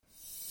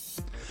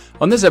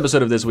On this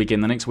episode of This Week in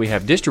Linux, we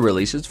have distro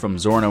releases from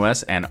Zorin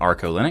OS and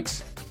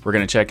ArcoLinux. We're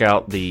going to check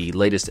out the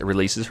latest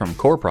releases from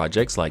core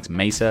projects like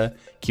Mesa,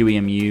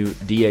 QEMU,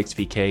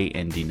 DXVK,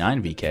 and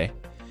D9VK.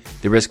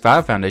 The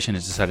RISC-V Foundation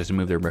has decided to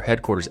move their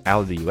headquarters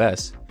out of the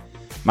US.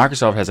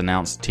 Microsoft has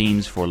announced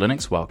Teams for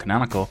Linux, while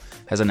Canonical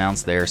has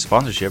announced their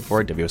sponsorship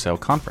for a WSL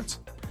conference.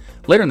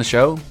 Later in the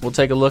show, we'll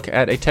take a look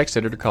at a text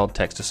editor called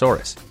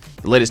Textosaurus,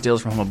 the latest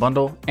deals from Humble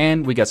Bundle,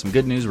 and we got some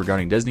good news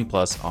regarding Disney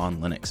Plus on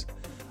Linux.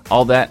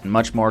 All that and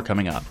much more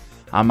coming up.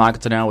 I'm Michael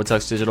Tennell with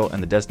Tux Digital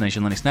and the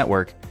Destination Linux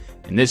Network,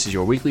 and this is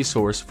your weekly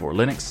source for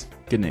Linux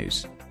good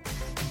news.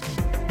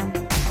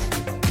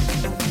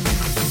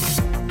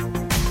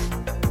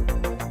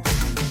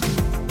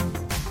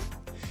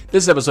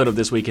 This episode of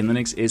This Week in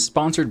Linux is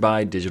sponsored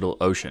by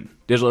DigitalOcean.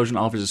 DigitalOcean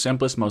offers the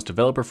simplest, most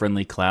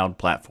developer-friendly cloud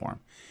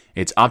platform.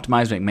 It's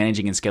optimized to make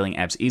managing and scaling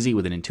apps easy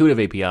with an intuitive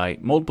API,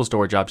 multiple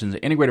storage options,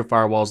 integrated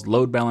firewalls,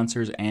 load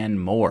balancers,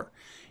 and more.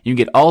 You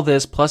can get all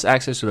this plus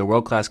access to their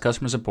world-class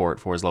customer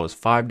support for as low as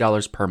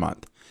 $5 per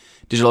month.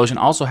 DigitalOcean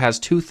also has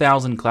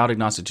 2,000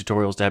 cloud-agnostic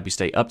tutorials to help you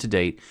stay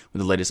up-to-date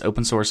with the latest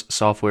open-source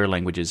software,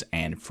 languages,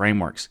 and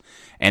frameworks.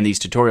 And these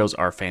tutorials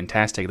are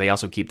fantastic. They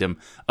also keep them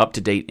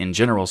up-to-date in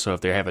general, so if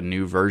they have a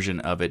new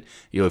version of it,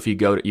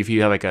 if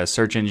you have like a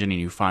search engine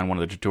and you find one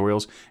of the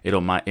tutorials,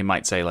 it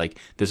might say like,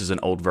 this is an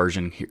old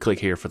version, click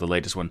here for the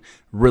latest one.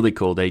 Really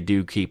cool. They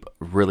do keep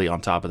really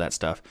on top of that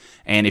stuff.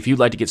 And if you'd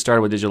like to get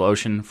started with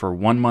DigitalOcean for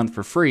 1 month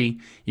for free,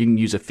 you can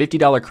use a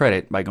 $50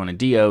 credit by going to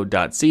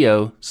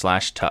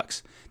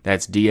do.co/tux.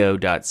 That's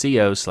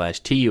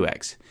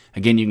do.co/tux.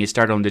 Again, you can get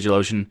started on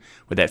DigitalOcean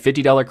with that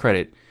 $50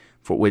 credit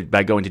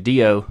by going to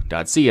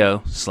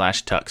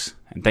do.co/tux.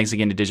 And thanks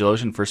again to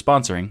DigitalOcean for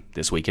sponsoring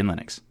This Week in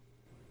Linux.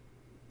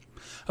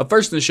 Up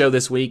first in the show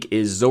this week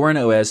is Zorin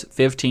OS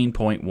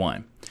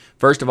 15.1.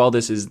 First of all,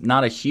 this is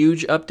not a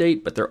huge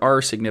update, but there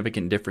are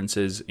significant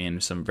differences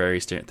in some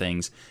various different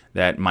things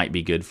that might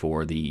be good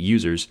for the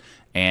users.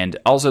 And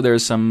also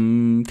there's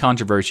some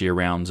controversy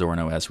around Zorin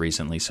OS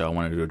recently, so I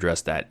wanted to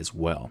address that as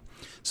well.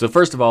 So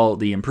first of all,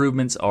 the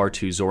improvements are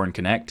to Zorin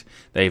Connect.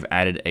 They've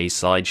added a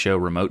slideshow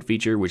remote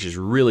feature, which is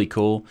really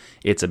cool.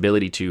 Its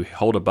ability to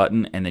hold a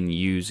button and then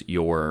use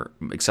your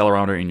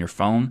accelerometer in your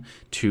phone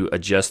to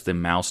adjust the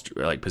mouse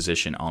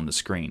position on the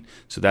screen.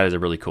 So that is a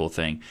really cool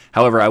thing.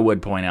 However, I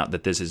would point out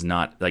that this is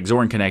not, like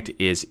Zorin Connect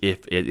is a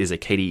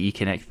KDE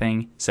Connect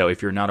thing. So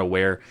if you're not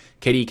aware,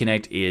 KDE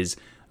Connect is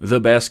the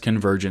best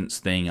convergence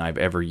thing I've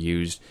ever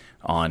used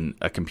on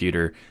a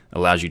computer.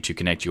 Allows you to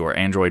connect your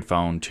Android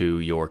phone to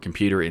your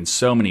computer in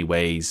so many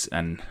ways,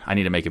 and I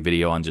need to make a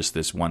video on just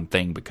this one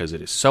thing because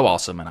it is so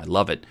awesome and I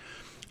love it.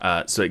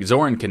 So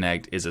Zorin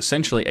Connect is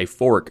essentially a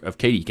fork of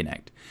KDE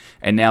Connect.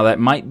 And now that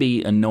might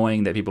be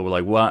annoying that people were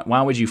like,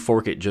 why would you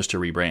fork it just to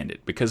rebrand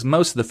it? Because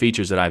most of the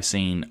features that I've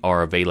seen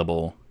are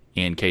available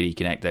in KDE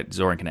Connect, that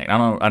Zorin Connect. I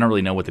don't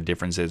really know what the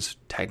difference is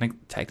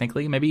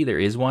technically. Maybe there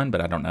is one,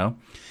 but I don't know.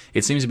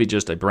 It seems to be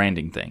just a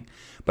branding thing.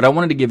 But I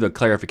wanted to give a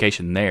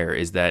clarification there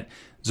is that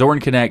Zorin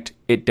Connect,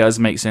 it does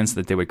make sense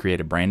that they would create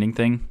a branding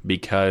thing,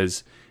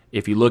 because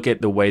if you look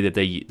at the way that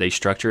they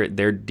structure it,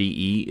 their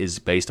DE is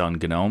based on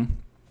GNOME,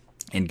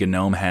 and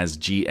GNOME has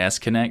GS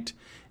Connect,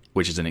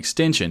 which is an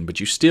extension, but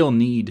you still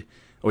need,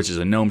 which is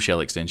a GNOME shell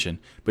extension,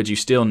 but you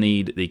still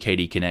need the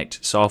KDE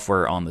Connect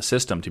software on the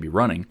system to be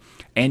running,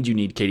 and you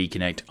need KDE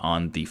Connect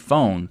on the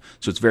phone,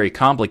 so it's very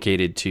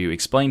complicated to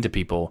explain to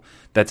people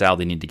that's how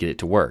they need to get it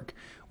to work.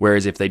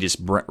 Whereas if they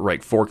just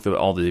fork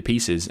all the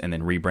pieces and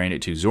then rebrand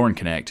it to Zorin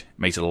Connect, it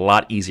makes it a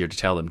lot easier to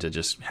tell them to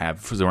just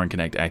have Zorin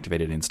Connect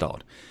activated and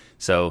installed.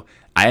 So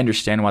I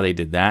understand why they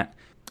did that,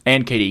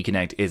 and KDE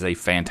Connect is a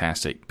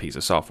fantastic piece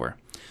of software.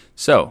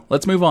 So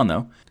let's move on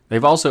though.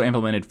 They've also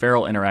implemented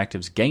Feral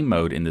Interactive's game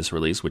mode in this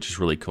release, which is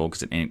really cool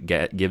because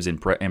it gives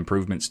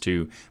improvements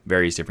to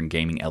various different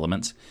gaming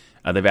elements.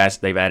 They've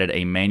added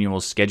a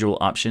manual schedule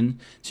option,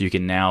 so you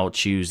can now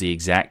choose the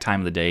exact time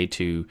of the day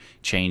to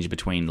change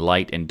between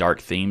light and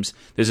dark themes.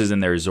 This is in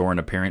their Zorin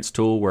Appearance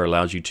tool, where it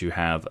allows you to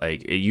have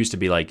it used to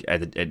be like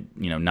at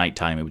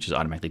nighttime, which is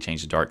automatically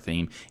changed to dark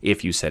theme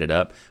if you set it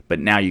up. But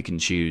now you can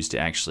choose to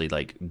actually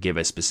give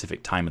a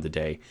specific time of the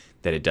day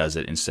that it does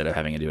it, instead of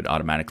having to do it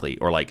automatically,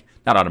 or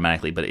not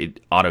automatically, but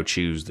it auto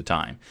choose the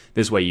time.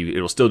 This way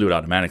it'll still do it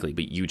automatically,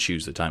 but you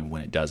choose the time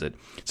when it does it.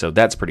 So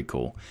that's pretty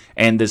cool.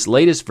 And this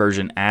latest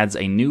version adds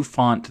a new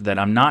font that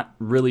I'm not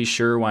really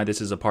sure why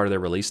this is a part of their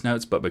release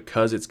notes, but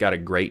because it's got a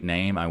great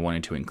name, I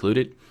wanted to include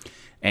it.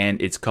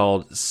 And it's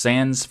called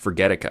Sans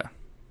Forgetica,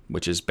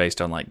 which is based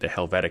on the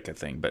Helvetica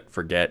thing, but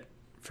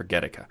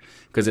Forgetica,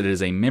 because it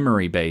is a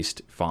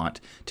memory-based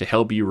font to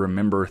help you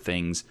remember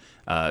things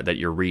that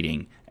you're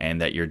reading, and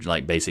that you're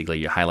basically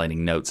you're highlighting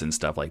notes and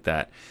stuff like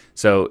that.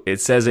 So it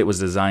says it was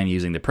designed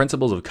using the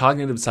principles of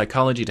cognitive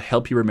psychology to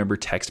help you remember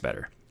text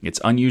better. Its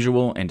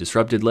unusual and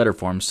disrupted letter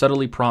form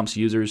subtly prompts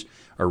users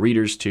or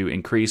readers to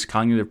increase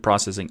cognitive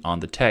processing on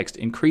the text,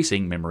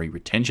 increasing memory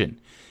retention.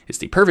 It's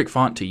the perfect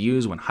font to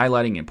use when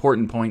highlighting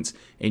important points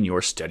in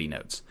your study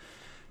notes.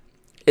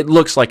 it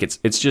looks like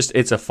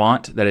it's a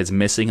font that is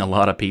missing a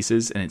lot of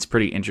pieces, and it's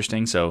pretty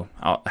interesting. So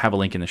I'll have a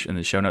link in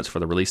the show notes for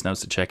the release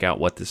notes to check out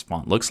what this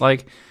font looks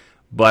like.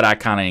 But I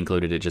kind of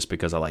included it just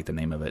because I like the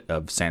name of it,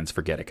 of Sans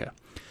Forgetica.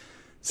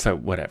 So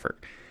whatever.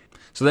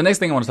 So the next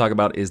thing I want to talk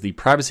about is the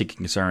privacy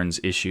concerns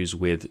issues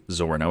with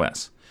Zorin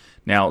OS.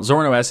 Now,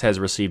 Zorin OS has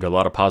received a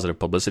lot of positive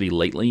publicity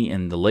lately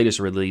in the latest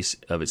release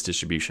of its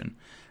distribution.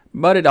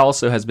 But it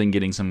also has been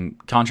getting some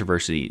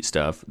controversy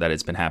stuff that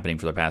it's been happening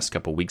for the past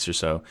couple weeks or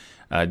so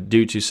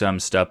due to some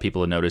stuff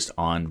people have noticed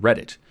on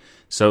Reddit.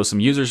 So some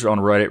users on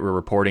Reddit were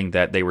reporting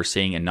that they were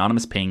seeing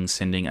anonymous pings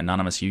sending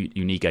anonymous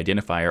unique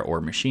identifier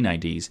or machine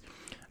IDs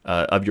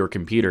of your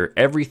computer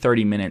every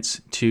 30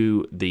 minutes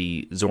to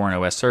the Zorin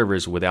OS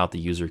servers without the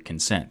user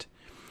consent.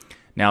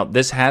 Now,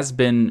 this has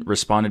been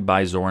responded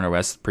by Zorin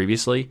OS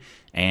previously,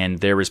 and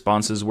their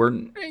responses were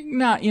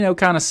not,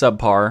 kind of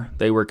subpar.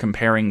 They were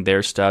comparing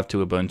their stuff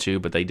to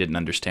Ubuntu, but they didn't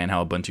understand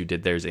how Ubuntu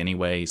did theirs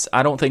anyways.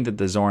 I don't think that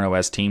the Zorin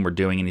OS team were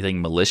doing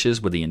anything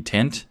malicious with the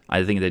intent.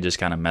 I think they just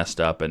kind of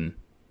messed up and,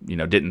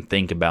 didn't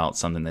think about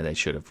something that they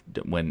should have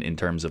when in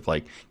terms of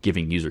like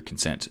giving user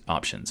consent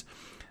options.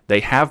 They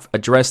have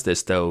addressed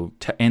this though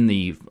on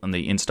the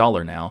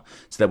installer now,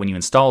 so that when you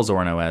install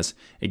Zorin OS,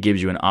 it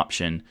gives you an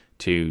option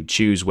to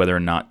choose whether or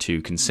not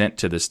to consent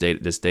to this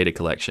data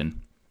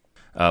collection.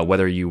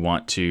 Whether you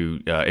want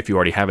to, if you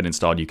already have it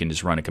installed, you can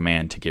just run a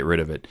command to get rid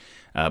of it.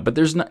 But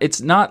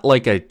it's not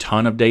like a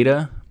ton of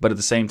data, but at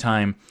the same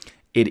time,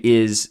 it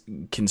is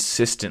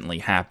consistently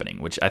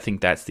happening, which I think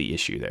that's the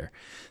issue there.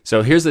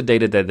 So here's the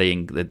data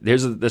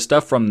here's the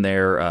stuff from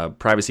their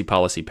privacy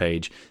policy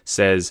page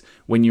says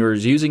when you're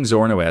using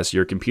Zorin OS,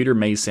 your computer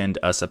may send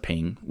us a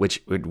ping,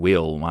 which it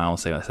will. I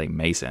say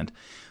may send,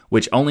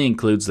 which only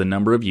includes the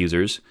number of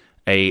users,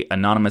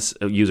 anonymous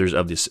users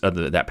of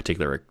that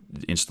particular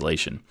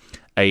installation,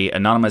 a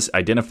anonymous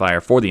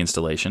identifier for the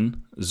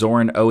installation,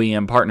 Zorin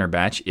OEM partner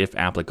batch if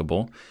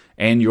applicable,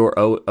 and your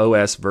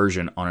OS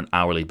version on an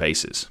hourly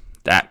basis.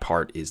 That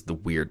part is the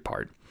weird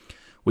part.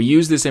 We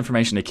use this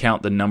information to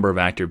count the number of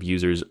active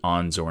users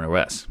on Zorin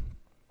OS.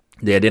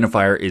 The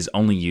identifier is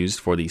only used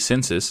for the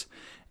census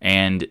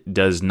and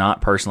does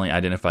not personally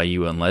identify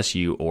you unless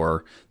you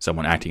or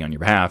someone acting on your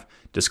behalf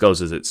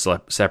discloses it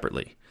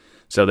separately.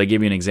 So they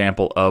give you an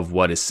example of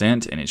what is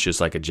sent, and it's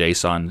just like a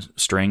JSON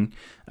string,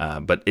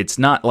 but it's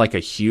not like a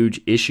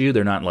huge issue.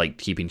 They're not like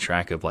keeping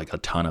track of like a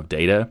ton of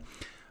data.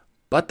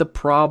 But the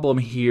problem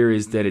here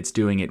is that it's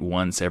doing it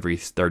once every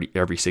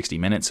 60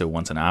 minutes, so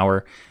once an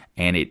hour,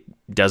 and it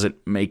doesn't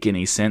make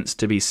any sense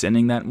to be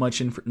sending that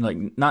much,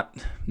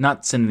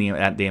 not sending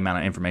it the amount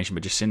of information,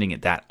 but just sending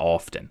it that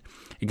often.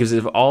 Because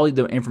if all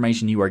the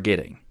information you are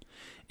getting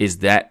is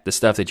that the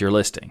stuff that you're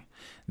listing,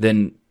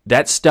 then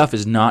that stuff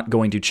is not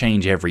going to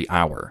change every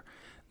hour.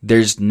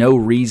 There's no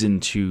reason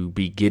to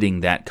be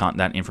getting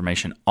that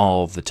information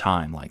all the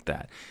time like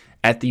that.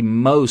 At the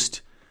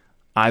most,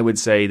 I would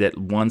say that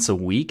once a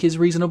week is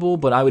reasonable,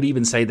 but I would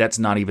even say that's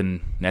not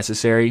even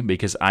necessary,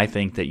 because I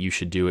think that you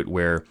should do it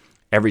where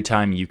every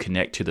time you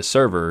connect to the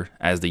server,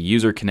 as the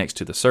user connects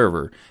to the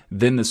server,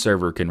 then the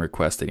server can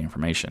request that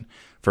information.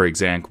 For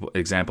example,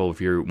 if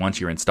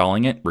once you're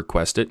installing it,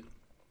 request it,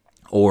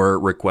 or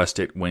request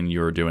it when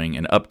you're doing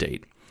an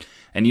update.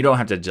 And you don't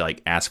have to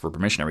ask for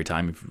permission every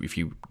time. If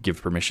you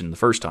give permission the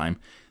first time,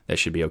 that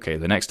should be okay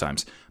the next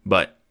times.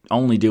 But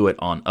only do it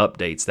on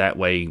updates. That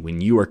way,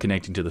 when you are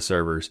connecting to the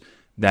servers,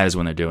 that is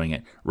when they're doing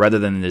it, rather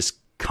than this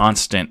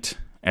constant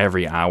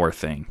every hour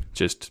thing.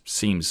 Just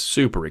seems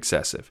super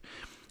excessive.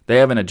 They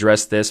haven't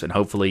addressed this, and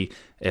hopefully,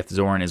 if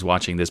Zorin is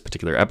watching this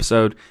particular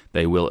episode,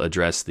 they will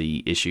address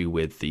the issue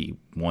with the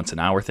once an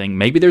hour thing.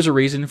 Maybe there's a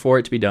reason for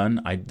it to be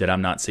done that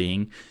I'm not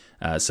seeing.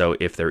 So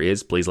if there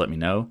is, please let me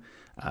know,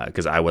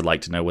 because I would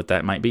like to know what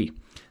that might be.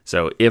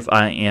 So if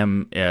I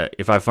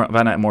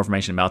find out more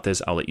information about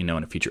this, I'll let you know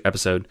in a future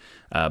episode.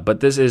 But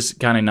this is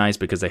kind of nice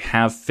because they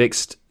have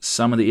fixed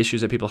some of the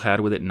issues that people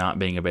had with it not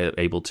being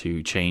able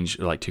to change,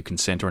 to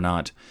consent or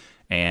not.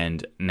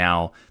 And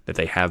now that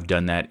they have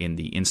done that in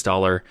the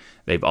installer,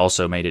 they've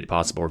also made it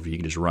possible if you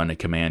can just run a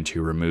command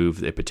to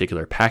remove a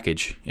particular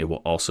package, it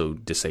will also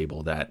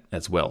disable that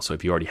as well. So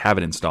if you already have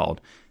it installed,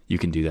 you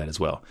can do that as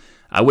well.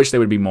 I wish they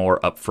would be more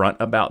upfront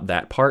about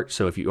that part.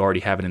 So if you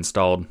already have it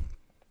installed,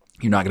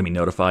 you're not going to be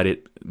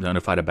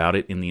notified about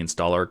it in the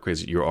installer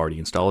because you already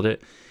installed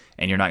it,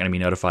 and you're not going to be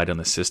notified on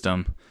the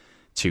system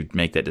to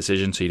make that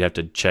decision. So you'd have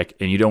to check,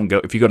 and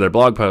if you go to their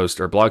blog post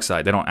or blog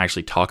site, they don't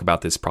actually talk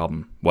about this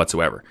problem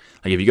whatsoever.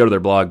 Like if you go to their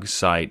blog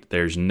site,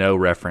 there's no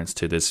reference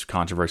to this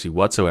controversy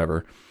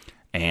whatsoever,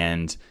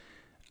 and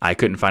I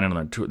couldn't find it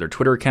on their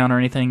Twitter account or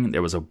anything.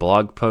 There was a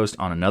blog post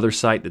on another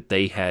site that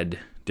they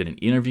did an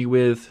interview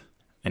with,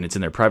 and it's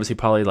in their privacy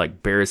policy,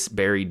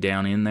 buried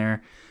down in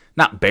there.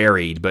 Not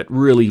buried, but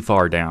really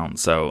far down.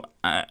 So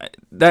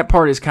that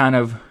part is kind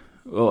of,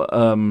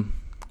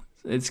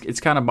 it's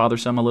kind of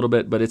bothersome a little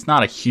bit, but it's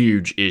not a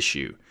huge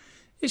issue.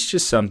 It's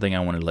just something I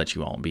want to let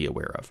you all be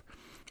aware of.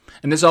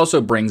 And this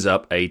also brings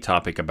up a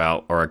topic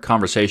about, or a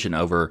conversation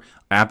over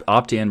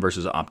opt-in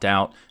versus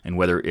opt-out, and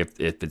whether if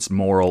it's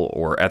moral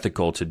or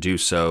ethical to do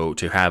so,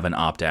 to have an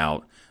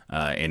opt-out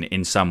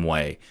in some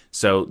way.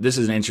 So this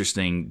is an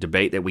interesting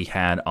debate that we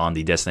had on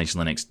the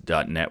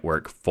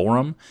DestinationLinux.network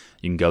forum.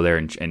 You can go there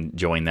and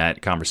join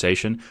that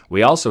conversation.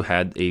 We also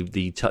had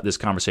this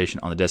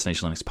conversation on the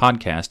Destination Linux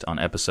podcast on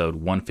episode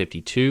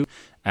 152,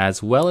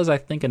 as well as I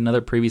think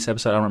another previous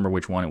episode. I don't remember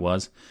which one it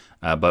was.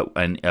 But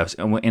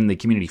in the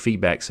community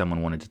feedback,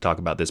 someone wanted to talk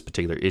about this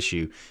particular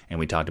issue, and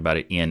we talked about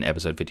it in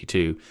episode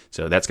 52.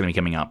 So that's going to be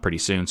coming out pretty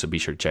soon, so be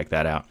sure to check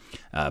that out.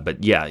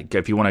 But yeah,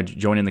 if you want to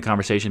join in the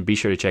conversation, be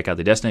sure to check out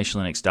the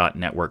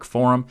DestinationLinux.network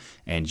forum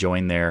and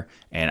join there.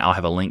 And I'll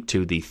have a link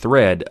to the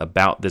thread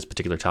about this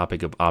particular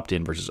topic of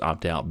opt-in versus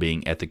opt-out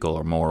being ethical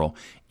or moral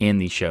in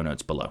the show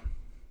notes below.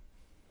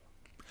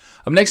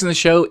 Up next in the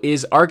show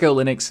is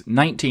ArcoLinux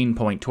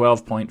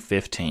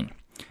 19.12.15.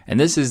 And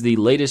this is the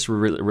latest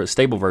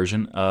stable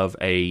version of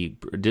a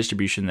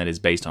distribution that is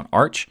based on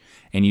Arch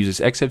and uses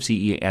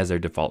XFCE as their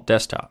default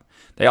desktop.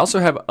 They also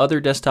have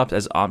other desktops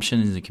as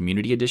options in the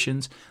community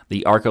editions.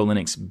 The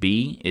ArcoLinux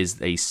B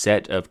is a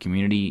set of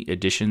community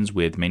editions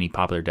with many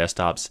popular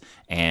desktops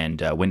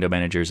and window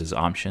managers as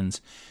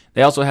options.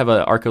 They also have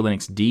a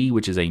ArcoLinux D,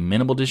 which is a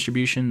minimal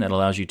distribution that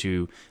allows you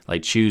to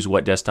choose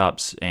what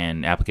desktops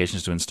and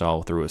applications to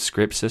install through a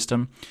script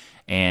system.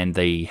 And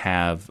they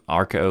have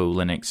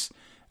ArcoLinux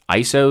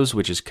ISOs,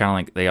 which is kind of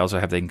like, they also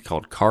have a thing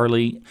called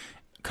Carly,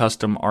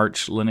 custom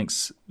Arch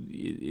Linux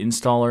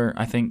installer.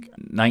 I think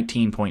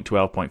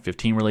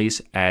 19.12.15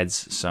 release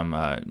adds some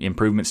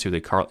improvements to the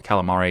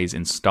Calamares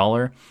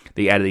installer.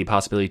 They added the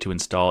possibility to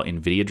install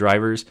NVIDIA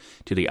drivers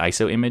to the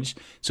ISO image.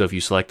 So if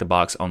you select the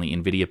box on the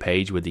NVIDIA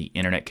page with the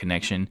internet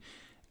connection,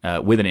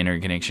 it will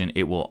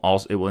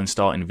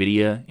install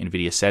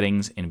NVIDIA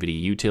settings,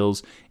 NVIDIA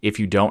utils. If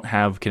you don't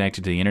have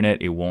connected to the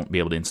internet, it won't be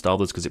able to install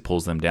those because it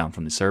pulls them down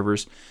from the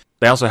servers.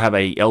 They also have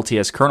a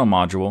LTS kernel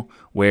module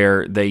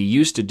where they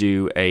used to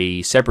do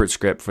a separate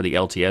script for the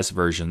LTS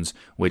versions,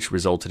 which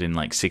resulted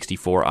in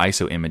 64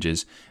 ISO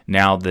images.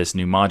 Now this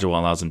new module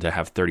allows them to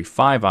have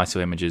 35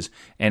 ISO images,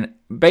 and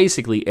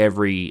basically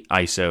every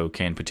ISO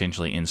can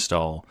potentially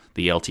install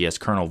the LTS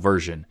kernel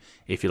version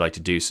if you'd like to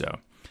do so.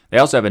 They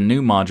also have a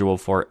new module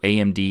for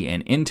AMD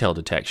and Intel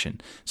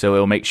detection, so it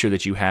will make sure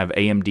that you have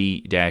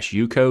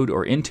AMD-U code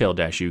or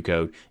Intel-U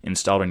code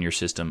installed on your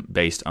system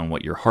based on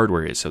what your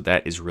hardware is, so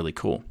that is really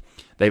cool.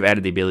 They've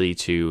added the ability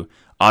to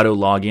auto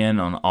log in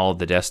on all of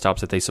the desktops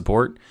that they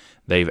support.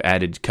 They've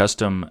added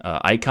custom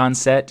icon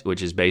set,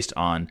 which is based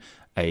on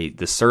the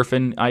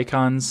Surfin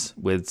icons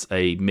with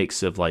a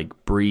mix of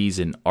Breeze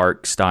and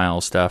Arc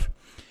style stuff.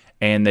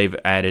 And they've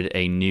added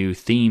a new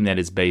theme that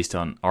is based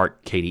on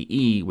Arc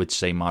KDE, which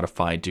they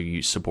modified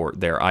to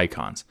support their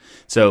icons.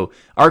 So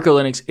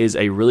ArcoLinux is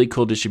a really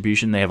cool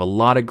distribution. They have a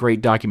lot of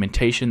great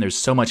documentation. There's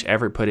so much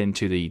effort put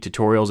into the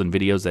tutorials and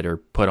videos that are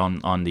put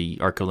on the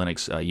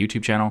ArcoLinux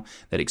YouTube channel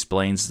that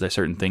explains the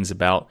certain things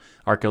about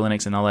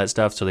ArcoLinux and all that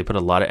stuff. So they put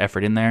a lot of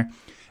effort in there,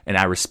 and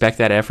I respect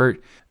that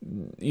effort.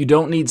 You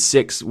don't need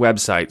 6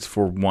 websites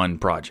for one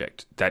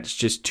project. That's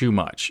just too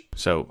much.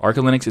 So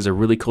ArcoLinux is a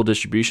really cool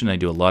distribution. They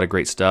do a lot of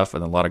great stuff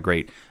and a lot of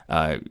great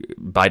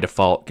by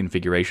default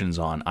configurations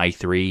on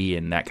i3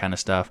 and that kind of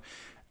stuff.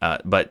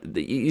 But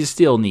you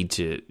still need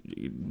to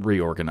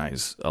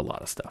reorganize a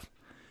lot of stuff.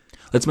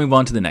 Let's move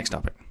on to the next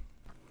topic.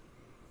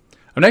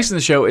 Up next in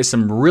the show is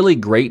some really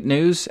great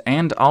news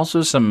and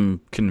also some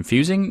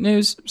confusing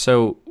news.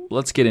 So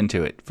let's get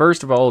into it.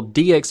 First of all,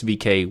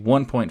 DXVK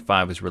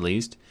 1.5 was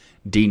released,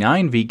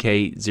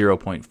 D9VK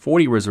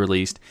 0.40 was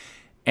released,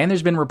 and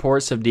there's been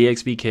reports of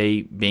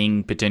DXVK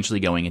being potentially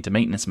going into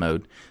maintenance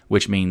mode,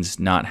 which means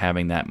not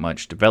having that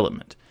much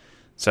development.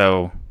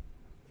 So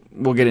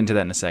we'll get into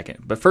that in a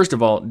second. But first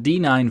of all,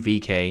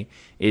 D9VK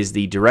is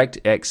the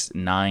DirectX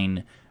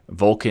 9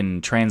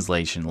 Vulkan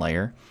translation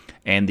layer,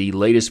 and the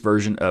latest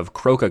version of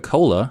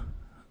Coca-Cola,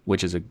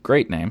 which is a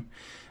great name,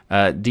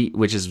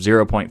 which is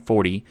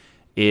 0.40,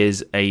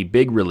 is a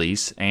big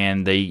release,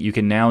 and you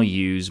can now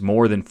use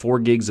more than 4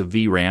 gigs of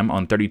VRAM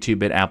on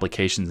 32-bit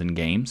applications and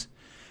games,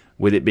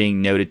 with it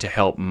being noted to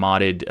help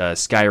modded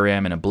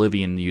Skyrim and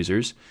Oblivion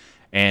users,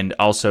 and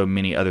also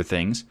many other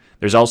things.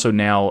 There's also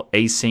now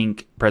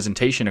async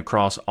presentation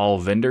across all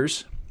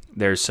vendors.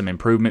 There's some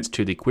improvements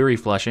to the query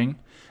flushing,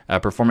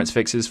 performance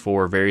fixes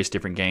for various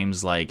different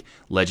games like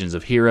Legends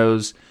of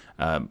Heroes,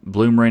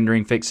 Bloom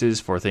rendering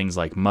fixes for things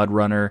like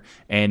MudRunner,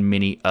 and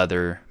many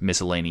other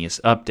miscellaneous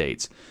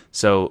updates.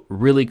 So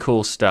really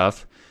cool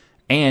stuff.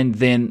 And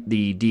then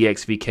the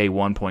DXVK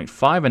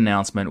 1.5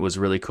 announcement was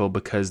really cool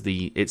because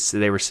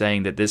they were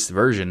saying that this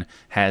version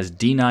has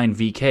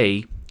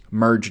D9VK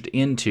merged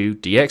into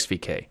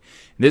DXVK.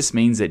 This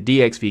means that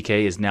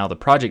DXVK is now the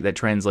project that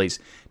translates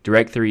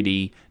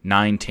Direct3D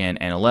 9, 10,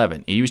 and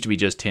 11. It used to be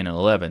just 10 and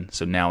 11,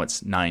 so now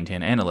it's 9,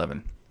 10, and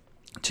 11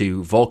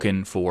 to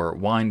Vulkan for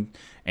wine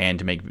and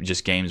to make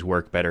just games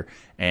work better,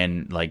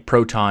 and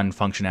Proton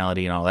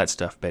functionality and all that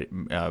stuff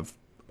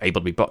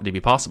able to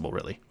be possible,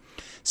 really.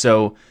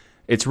 So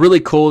it's really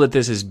cool that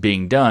this is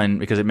being done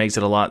because it makes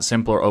it a lot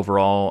simpler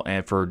overall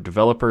and for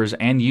developers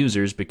and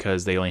users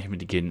because they only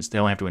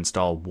have to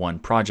install one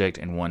project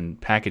and one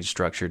package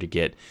structure to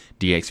get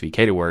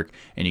DXVK to work,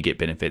 and you get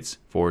benefits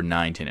for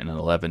 9, 10, and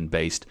 11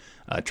 based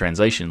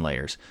translation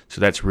layers.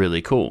 So that's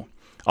really cool.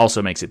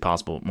 Also makes it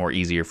more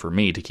easier for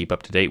me to keep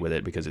up to date with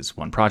it because it's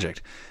one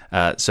project.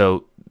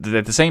 So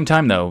at the same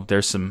time, though,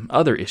 there's some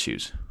other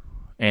issues.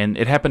 And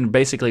it happened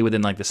basically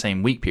within like the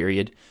same week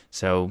period,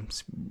 so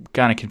it's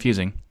kind of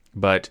confusing.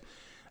 But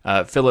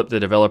Philip, the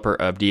developer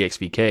of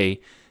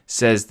DXVK,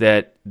 says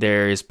that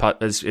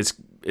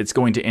it's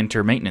going to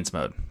enter maintenance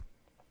mode.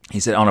 He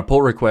said on a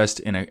pull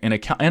request, in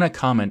a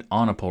comment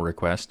on a pull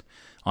request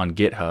on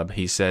GitHub,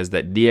 he says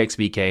that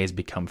DXVK has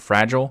become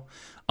fragile,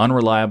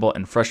 unreliable,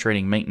 and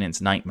frustrating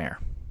maintenance nightmare.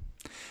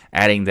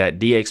 Adding that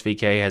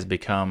DXVK has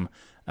become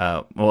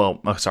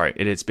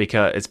it's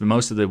because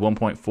most of the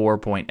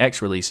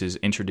 1.4.x releases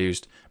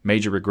introduced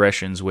major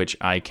regressions which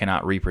I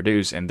cannot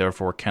reproduce and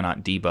therefore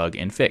cannot debug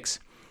and fix.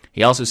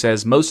 He also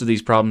says most of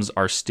these problems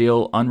are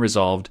still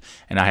unresolved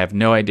and I have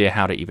no idea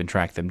how to even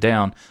track them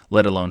down,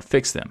 let alone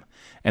fix them.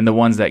 And the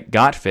ones that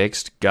got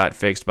fixed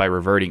by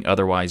reverting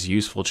otherwise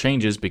useful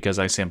changes because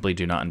I simply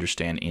do not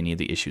understand any of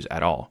the issues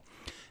at all.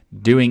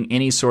 Doing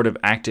any sort of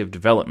active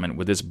development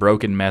with this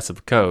broken mess of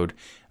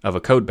a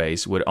code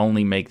base would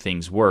only make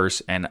things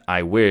worse, and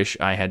I wish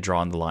I had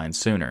drawn the line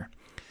sooner.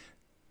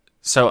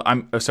 So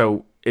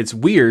it's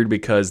weird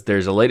because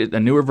there's a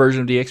newer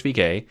version of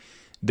DXVK,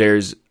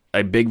 there's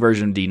a big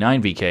version of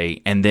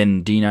D9VK, and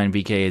then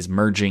D9VK is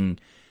merging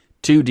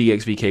to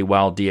DXVK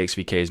while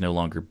DXVK is no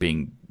longer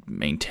being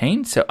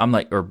maintained. So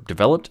or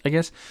developed, I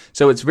guess.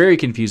 So it's very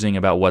confusing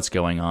about what's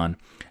going on,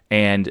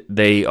 and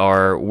they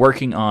are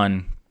working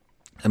on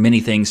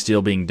many things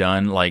still being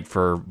done, like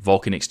for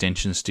Vulkan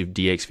extensions to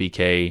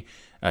DXVK,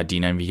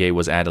 D9VK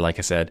was added, like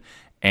I said.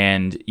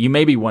 And you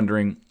may be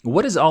wondering,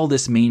 what does all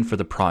this mean for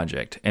the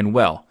project? And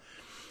well,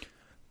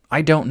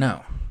 I don't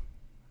know.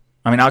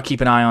 I mean, I'll keep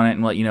an eye on it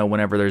and let you know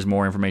whenever there's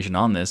more information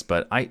on this,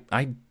 but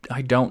I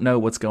don't know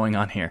what's going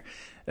on here.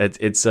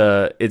 It's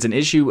an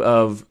issue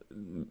of,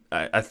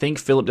 I think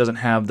Philip doesn't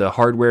have the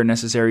hardware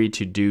necessary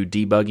to do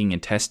debugging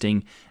and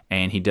testing,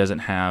 and he doesn't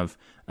have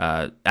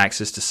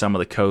access to some of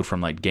the code from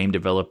like game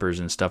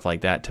developers and stuff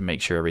like that to make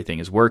sure everything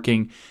is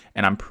working.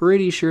 And I'm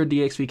pretty sure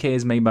DXVK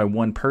is made by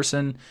one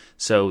person,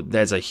 so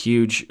that's a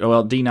huge.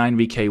 Well,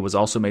 D9VK was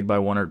also made by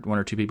one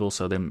or two people,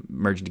 so them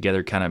merging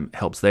together kind of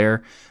helps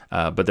there.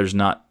 But it's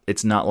not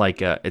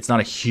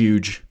a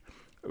huge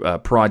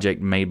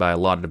project made by a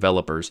lot of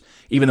developers,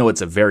 even though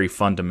it's a very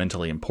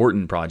fundamentally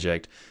important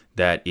project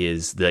that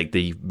is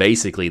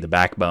basically the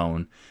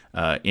backbone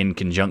in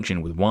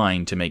conjunction with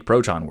Wine to make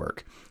Proton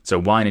work. So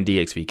Wine and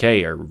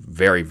DXVK are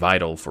very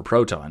vital for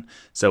Proton.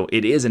 So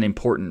it is an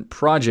important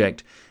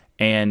project,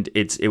 and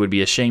it would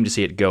be a shame to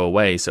see it go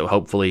away. So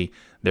hopefully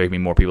there can be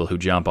more people who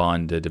jump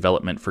on the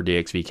development for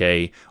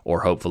DXVK,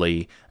 or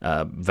hopefully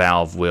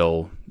Valve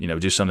will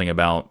do something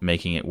about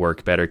making it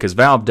work better. Because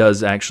Valve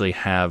does actually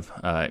have,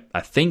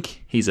 I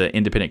think he's an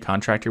independent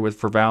contractor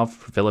for Valve,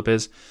 Philip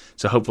is.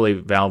 So hopefully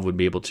Valve would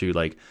be able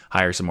to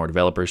hire some more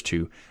developers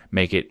to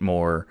make it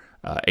more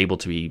able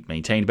to be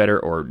maintained better,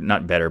 or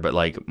not better, but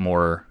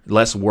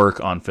less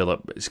work on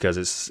Philip,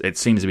 because it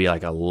seems to be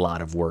like a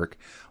lot of work,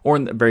 or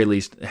in the very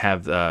least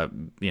have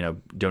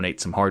donate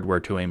some hardware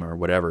to him or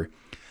whatever.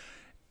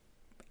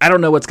 I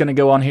don't know what's going to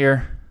go on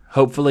here.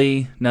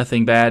 Hopefully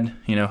nothing bad.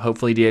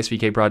 Hopefully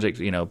DXVK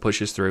project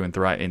pushes through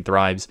and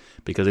thrives,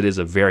 because it is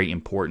a very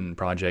important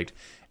project,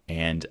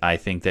 and I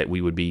think that it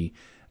would be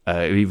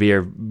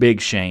a big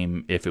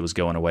shame if it was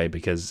going away,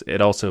 because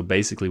it also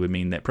basically would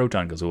mean that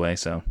Proton goes away.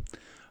 So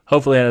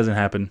hopefully that doesn't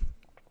happen.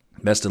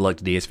 Best of luck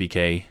to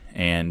DXVK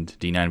and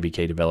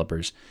D9VK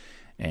developers.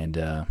 And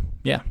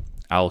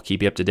I'll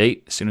keep you up to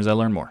date as soon as I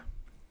learn more.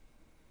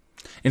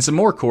 In some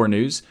more core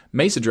news,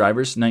 Mesa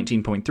drivers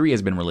 19.3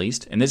 has been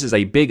released, and this is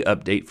a big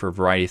update for a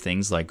variety of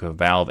things like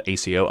Valve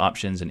ACO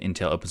options and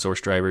Intel open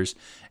source drivers,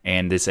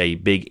 and this is a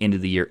big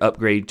end-of-the-year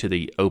upgrade to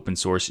the open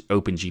source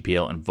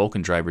OpenGPL and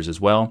Vulkan drivers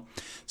as well.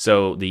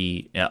 So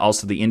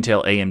also the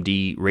Intel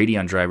AMD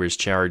Radeon drivers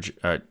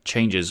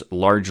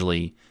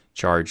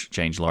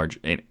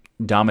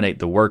dominate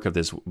the work of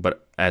this,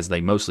 but as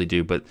they mostly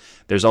do, but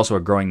there's also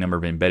a growing number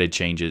of embedded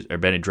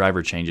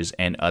driver changes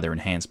and other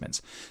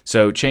enhancements.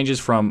 So changes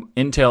from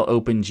Intel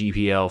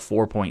OpenGPL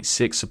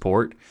 4.6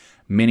 support,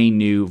 many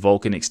new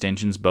Vulkan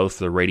extensions, both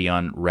for the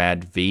Radeon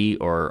RAD-V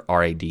or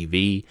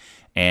RAD-V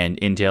and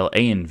Intel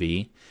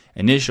ANV.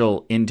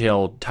 Initial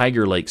Intel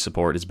Tiger Lake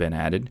support has been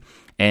added,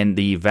 and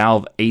the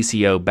Valve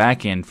ACO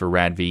backend for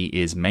RAD-V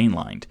is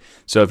mainlined.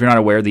 So if you're not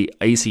aware, the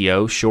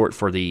ACO, short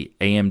for the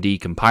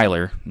AMD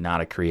compiler,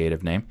 not a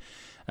creative name,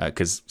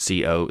 because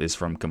CO is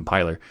from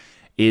compiler,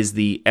 is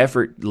the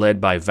effort led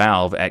by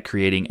Valve at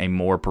creating a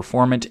more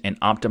performant and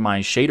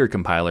optimized shader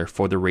compiler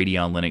for the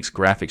Radeon Linux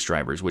graphics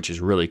drivers, which is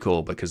really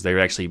cool because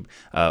they're actually,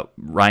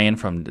 Ryan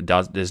from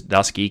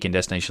DOS Geek and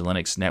Destination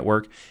Linux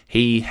Network,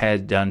 he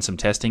had done some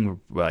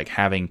testing, like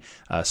having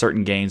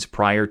certain games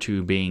prior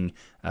to being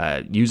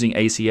using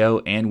ACO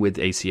and with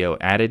ACO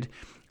added,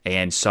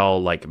 and saw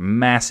like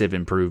massive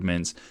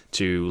improvements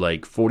to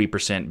like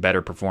 40% better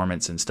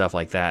performance and stuff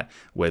like that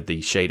with the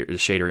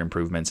shader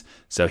improvements.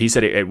 So he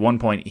said at one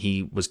point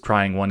he was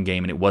trying one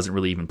game and it wasn't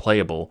really even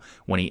playable.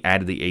 When he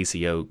added the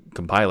ACO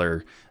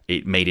compiler,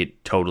 it made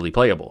it totally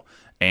playable.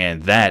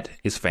 And that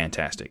is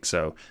fantastic.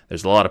 So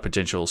there's a lot of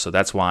potential. So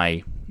that's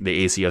why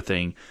the ACO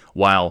thing,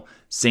 while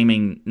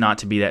seeming not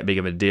to be that big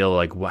of a deal,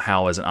 like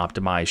how is an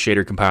optimized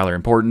shader compiler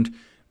important?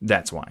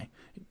 That's why.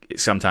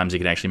 Sometimes it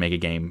can actually make a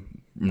game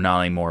not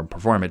only more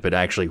performant, but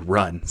actually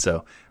run.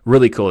 So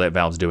really cool that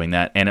Valve's doing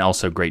that, and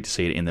also great to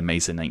see it in the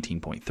Mesa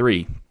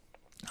 19.3.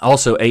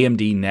 Also,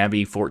 AMD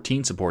Navi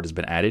 14 support has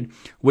been added,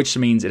 which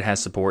means it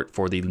has support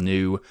for the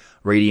new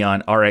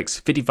Radeon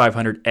RX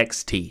 5500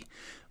 XT.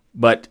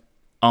 But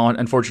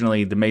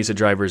unfortunately, the Mesa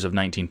drivers of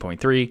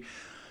 19.3,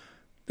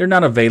 they're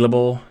not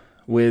available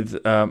with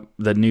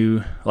the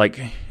new, like,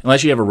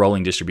 unless you have a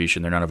rolling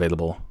distribution, they're not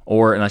available.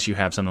 Or unless you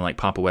have something like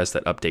Pop! OS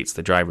that updates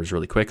the drivers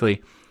really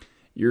quickly,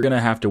 you're going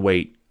to have to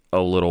wait a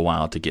little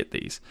while to get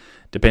these.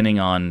 Depending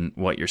on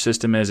what your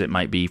system is, it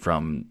might be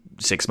from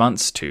 6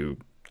 months to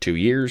 2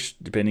 years,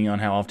 depending on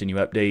how often you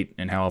update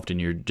and how often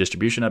your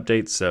distribution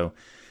updates. So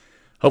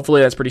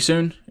hopefully that's pretty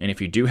soon. And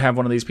if you do have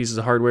one of these pieces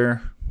of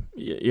hardware,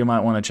 you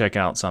might want to check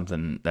out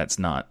something that's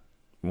not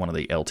one of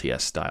the LTS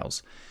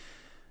styles.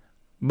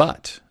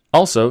 But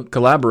also,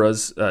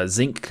 Collabora's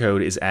Zinc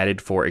code is added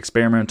for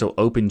experimental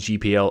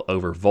OpenGPL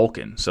over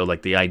Vulkan. So,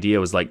 like, the idea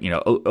was like,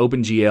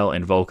 OpenGL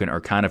and Vulkan are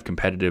kind of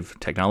competitive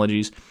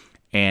technologies,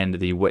 and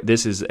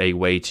this is a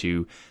way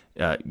to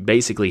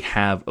basically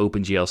have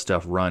OpenGL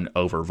stuff run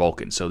over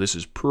Vulkan. So this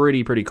is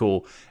pretty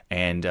cool,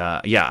 and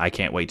I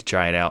can't wait to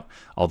try it out.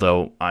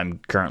 Although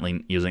I'm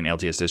currently using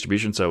LTS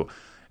distribution, so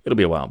it'll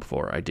be a while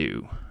before I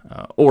do,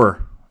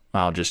 or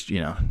I'll just,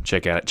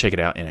 check it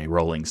out in a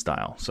rolling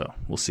style. So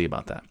we'll see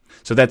about that.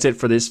 So that's it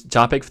for this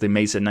topic for the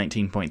Mesa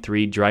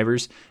 19.3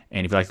 drivers.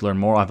 And if you'd like to learn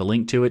more, I'll have a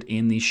link to it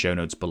in the show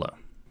notes below.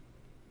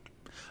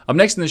 Up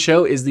next in the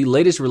show is the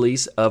latest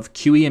release of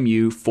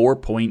QEMU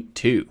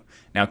 4.2.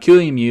 Now,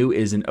 QEMU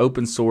is an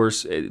open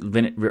source,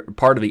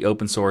 part of the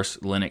open source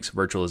Linux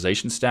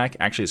virtualization stack.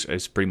 Actually,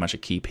 it's pretty much a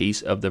key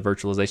piece of the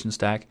virtualization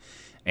stack.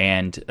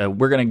 And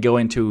we're going to go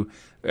into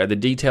the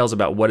details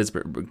about what is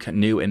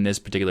new in this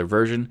particular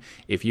version.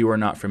 If you are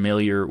not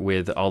familiar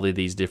with all of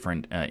these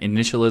different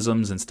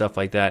initialisms and stuff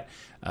like that,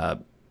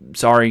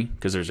 sorry,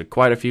 because there's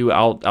quite a few.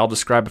 I'll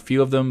describe a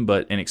few of them,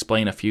 and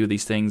explain a few of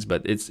these things.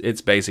 But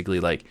it's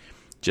basically like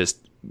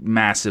just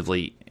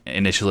massively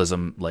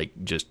initialism, like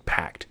just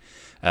packed.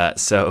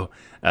 So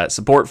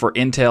support for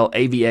Intel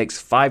AVX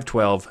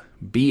 512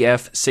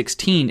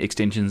 BF16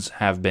 extensions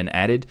have been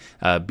added.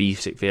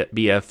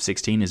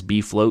 BF16 is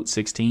bfloat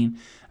 16.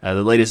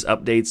 The latest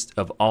updates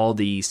of all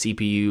the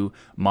CPU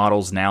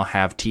models now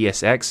have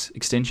TSX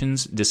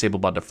extensions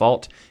disabled by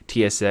default.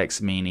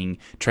 TSX meaning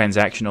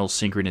transactional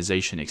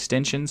synchronization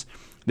extensions.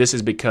 This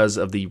is because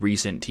of the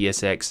recent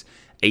TSX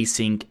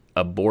async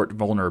abort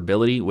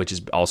vulnerability, which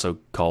is also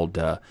called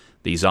the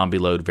zombie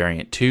load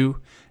variant 2,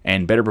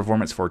 and better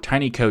performance for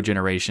tiny code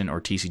generation or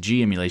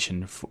TCG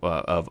emulation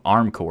of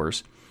ARM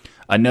cores.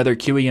 Another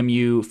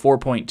QEMU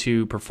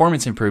 4.2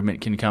 performance improvement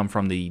can come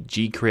from the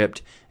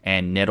gcrypt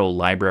and nettle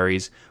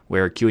libraries,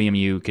 where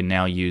QEMU can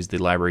now use the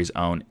library's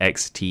own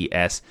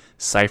XTS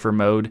cipher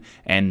mode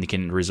and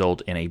can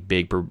result in a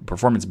big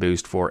performance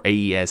boost for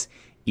AES,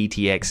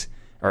 ETX,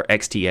 or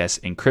XTS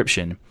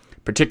encryption,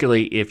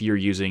 particularly if you're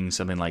using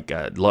something like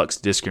LUX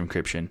disk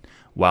encryption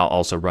while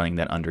also running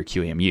that under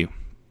QEMU.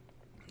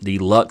 The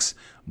LUX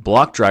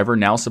block driver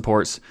now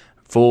supports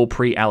full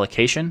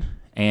pre-allocation,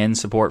 and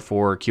support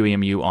for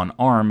QEMU on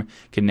ARM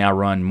can now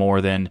run more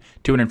than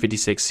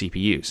 256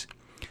 CPUs.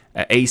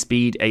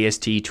 A-Speed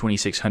AST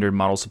 2600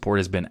 model support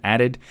has been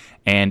added,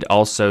 and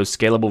also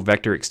scalable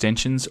vector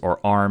extensions,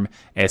 or ARM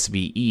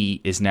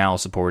SVE, is now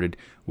supported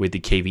with the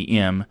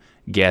KVM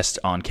guest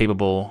on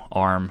capable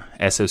ARM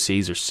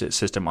SoCs, or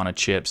system on a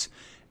chips,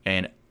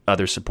 and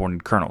other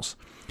supported kernels.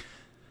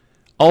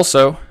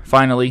 Also,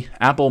 finally,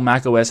 Apple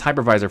macOS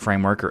Hypervisor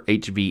Framework, or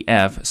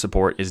HVF,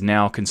 support is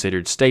now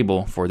considered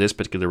stable for this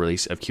particular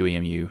release of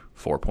QEMU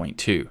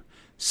 4.2.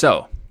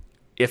 So,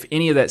 if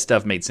any of that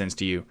stuff made sense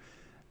to you,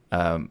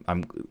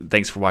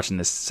 thanks for watching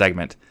this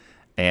segment.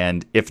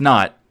 And if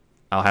not,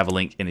 I'll have a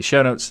link in the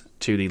show notes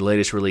to the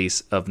latest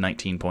release of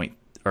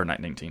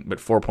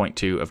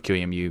 4.2 of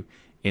QEMU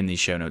in the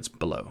show notes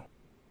below.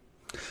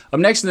 Up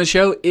next in the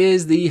show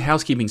is the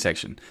housekeeping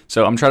section.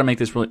 So I'm trying to make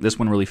this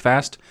one really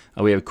fast.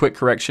 We have a quick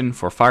correction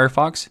for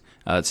Firefox.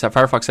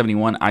 Firefox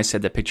 71, I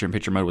said that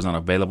picture-in-picture mode was not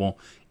available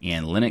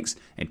in Linux,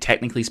 and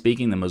technically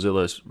speaking, the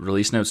Mozilla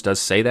release notes does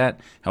say that.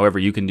 However,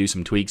 you can do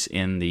some tweaks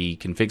in the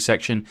config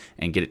section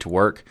and get it to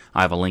work.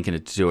 I have a link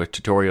to a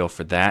tutorial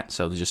for that,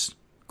 so just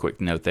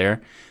quick note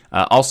there.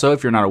 Also,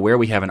 if you're not aware,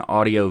 we have an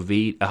audio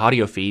feed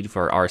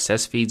for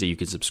RSS feeds that you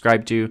can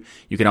subscribe to.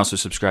 You can also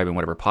subscribe in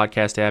whatever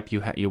podcast app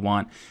you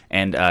want.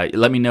 And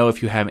let me know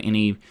if you have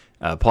any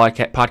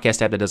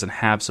podcast app that doesn't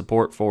have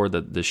support for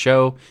the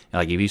show.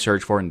 Like if you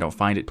search for it and don't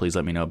find it, please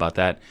let me know about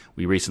that.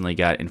 We recently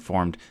got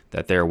informed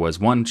that there was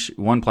one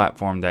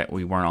platform that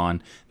we weren't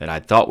on that I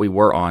thought we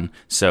were on.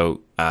 So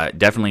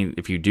definitely,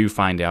 if you do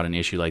find out an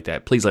issue like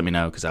that, please let me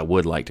know, because I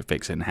would like to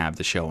fix it and have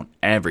the show on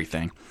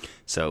everything.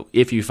 So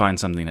if you find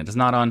something that is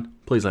not on,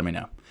 please let me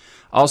know.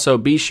 Also,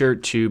 be sure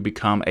to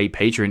become a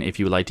patron if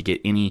you would like to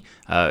get any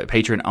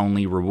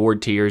patron-only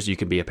reward tiers. You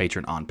can be a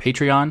patron on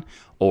Patreon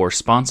or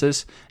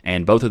sponsors,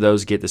 and both of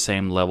those get the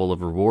same level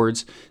of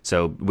rewards.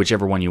 So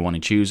whichever one you want to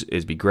choose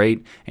is be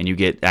great, and you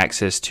get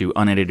access to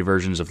unedited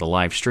versions of the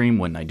live stream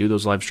when I do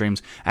those live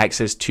streams,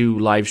 access to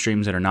live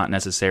streams that are not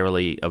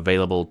necessarily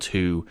available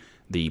to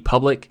the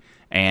public,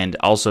 and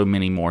also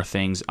many more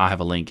things. I have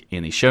a link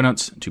in the show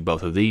notes to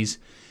both of these.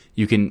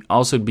 You can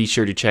also be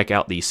sure to check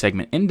out the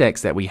segment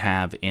index that we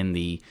have in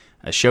the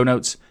show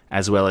notes,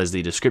 as well as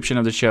the description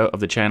of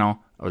the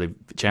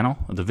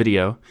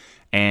video,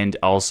 and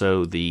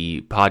also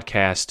the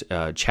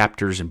podcast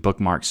chapters and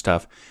bookmark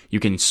stuff. You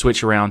can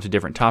switch around to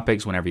different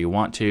topics whenever you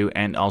want to,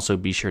 and also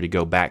be sure to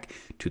go back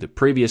to the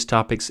previous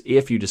topics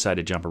if you decide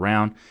to jump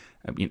around.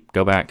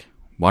 Go back,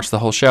 watch the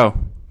whole show.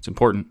 It's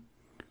important.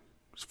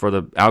 It's for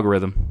the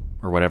algorithm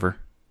or whatever.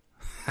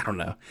 I don't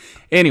know.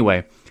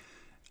 Anyway.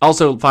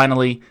 Also,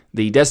 finally,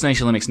 the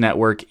Destination Linux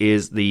Network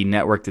is the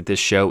network that this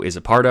show is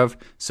a part of,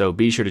 so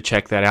be sure to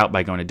check that out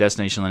by going to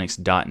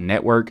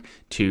destinationlinux.network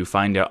to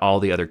find out all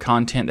the other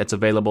content that's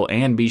available,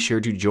 and be sure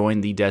to join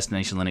the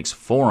Destination Linux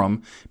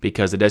forum,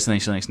 because the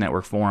Destination Linux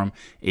Network forum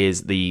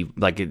is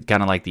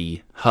kind of like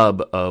the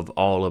hub of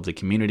all of the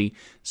community.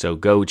 So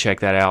go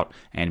check that out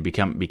and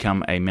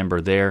become a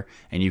member there,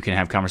 and you can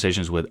have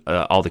conversations with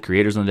all the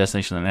creators on the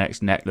Destination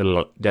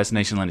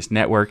Linux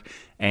Network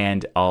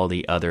and all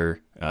the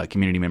other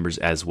community members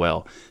as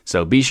well.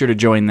 So be sure to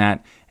join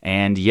that,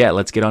 and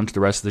let's get on to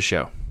the rest of the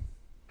show.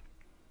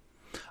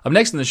 Up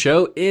next in the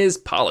show is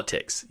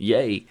politics.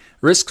 Yay!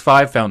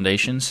 RISC-V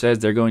Foundation says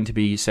they're going to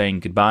be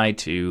saying goodbye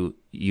to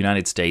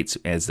United States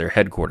as their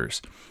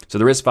headquarters. So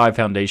the RISC-V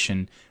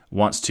Foundation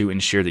wants to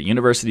ensure that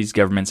universities,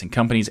 governments, and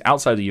companies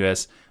outside the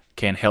U.S.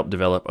 can help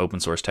develop open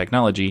source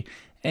technology,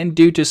 and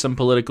due to some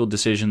political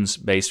decisions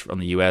based on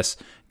the U.S.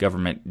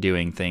 government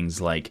doing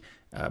things like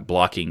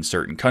blocking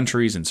certain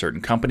countries and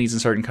certain companies in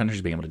certain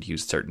countries being able to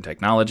use certain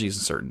technologies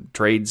and certain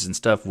trades and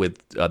stuff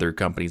with other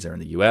companies that are in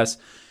the U.S.,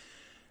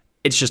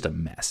 it's just a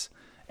mess.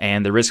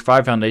 And the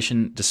RISC-V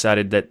Foundation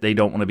decided that they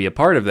don't want to be a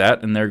part of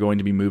that, and they're going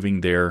to be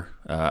moving their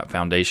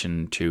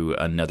foundation to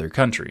another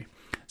country.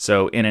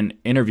 So in an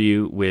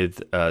interview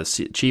with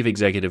Chief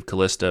Executive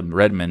Callista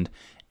Redmond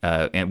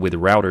and with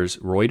Reuters,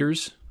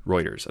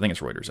 I think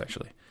it's Reuters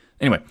actually.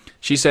 Anyway,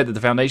 she said that the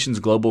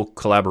Foundation's global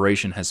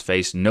collaboration has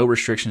faced no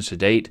restrictions to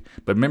date,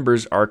 but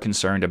members are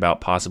concerned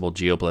about possible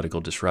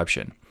geopolitical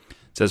disruption.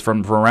 It says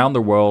from around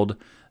the world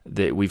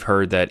that we've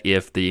heard that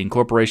if the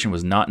incorporation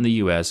was not in the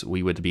U.S.,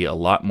 we would be a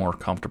lot more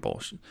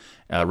comfortable.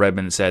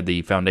 Redmond said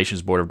the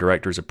Foundation's board of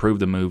directors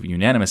approved the move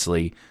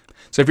unanimously.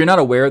 So if you're not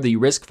aware, the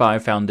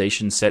RISC-V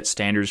Foundation sets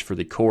standards for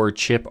the core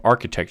chip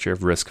architecture of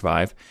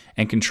RISC-V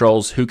and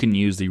controls who can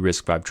use the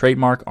RISC-V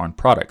trademark on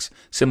products,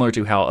 similar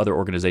to how other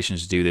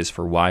organizations do this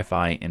for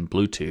Wi-Fi and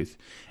Bluetooth.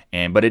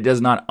 But it does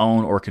not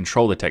own or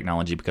control the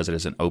technology because it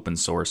is an open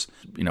source,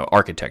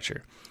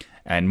 architecture.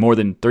 And more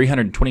than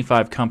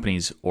 325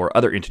 companies or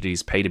other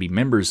entities pay to be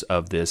members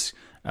of this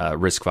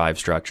RISC-V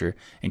structure,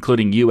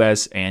 including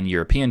U.S. and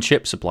European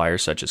chip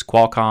suppliers such as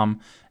Qualcomm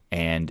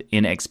and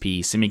NXP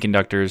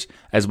Semiconductors,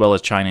 as well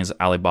as China's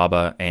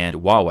Alibaba and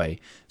Huawei.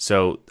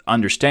 So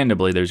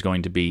understandably, there's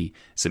going to be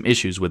some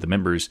issues with the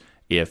members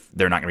if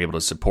they're not going to be able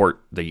to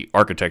support the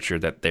architecture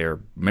that they're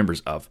members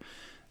of.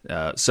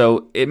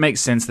 So it makes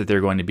sense that they're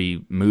going to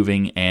be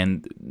moving,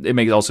 and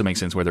it also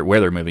makes sense where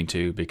they're moving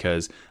to,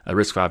 because a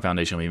RISC-V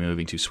Foundation will be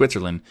moving to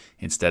Switzerland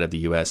instead of the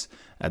U.S.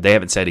 They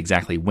haven't said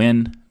exactly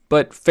when,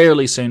 but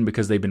fairly soon,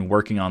 because they've been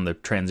working on the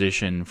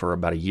transition for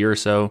about a year or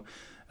so.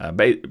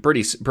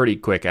 Pretty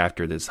quick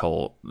after this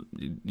whole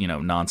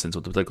nonsense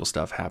with the political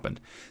stuff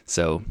happened.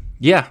 So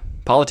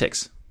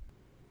politics.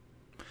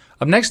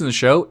 Up next in the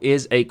show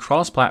is a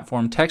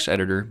cross-platform text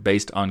editor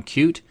based on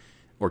Qt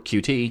or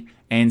Qt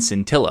and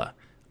Scintilla.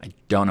 I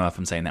don't know if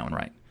I'm saying that one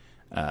right,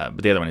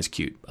 but the other one is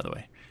Qt, by the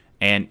way.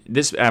 And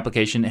this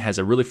application has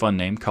a really fun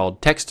name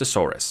called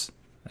Textosaurus.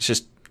 It's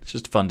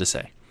just fun to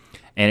say,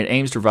 and it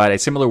aims to provide a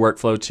similar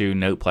workflow to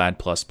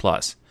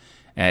Notepad++.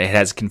 It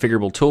has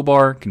configurable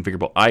toolbar,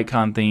 configurable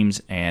icon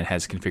themes, and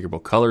has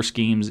configurable color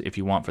schemes if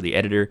you want for the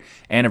editor,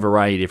 and a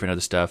variety of different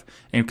other stuff,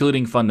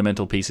 including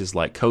fundamental pieces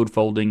like code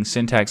folding,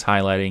 syntax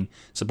highlighting,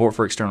 support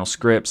for external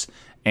scripts,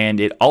 and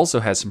it also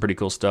has some pretty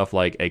cool stuff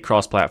like a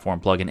cross-platform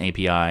plugin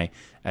API.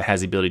 It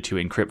has the ability to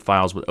encrypt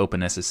files with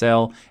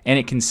OpenSSL, and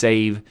it can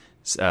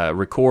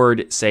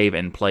record, save,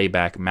 and play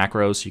back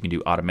macros, so you can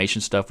do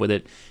automation stuff with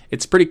it.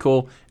 It's pretty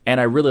cool, and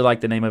I really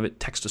like the name of it,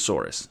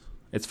 Textosaurus.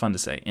 It's fun to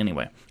say.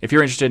 Anyway, if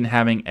you're interested in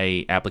having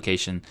a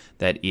application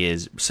that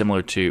is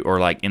similar to or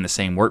like in the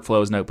same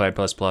workflow as Notepad++,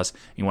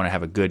 you want to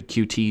have a good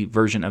Qt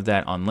version of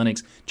that on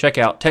Linux, check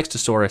out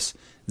Textosaurus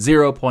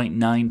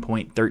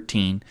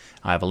 0.9.13.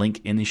 I have a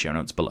link in the show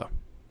notes below.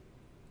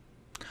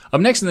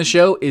 Up next in the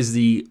show is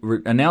the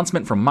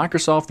announcement from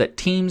Microsoft that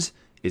Teams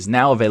is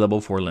now available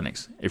for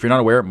Linux. If you're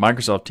not aware,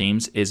 Microsoft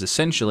Teams is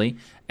essentially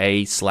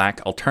a Slack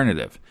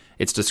alternative.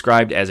 It's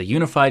described as a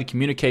unified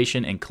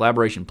communication and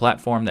collaboration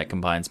platform that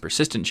combines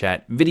persistent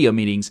chat, video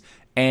meetings,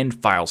 and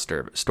file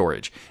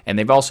storage. And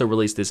they've also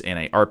released this in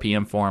a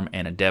RPM form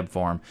and a deb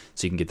form,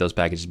 so you can get those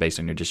packages based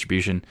on your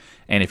distribution.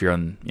 And if you're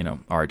on,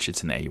 Arch,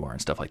 it's in the AUR and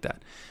stuff like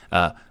that.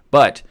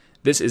 But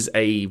this is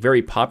a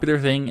very popular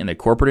thing in the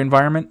corporate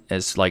environment,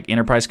 as like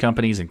enterprise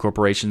companies and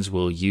corporations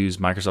will use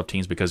Microsoft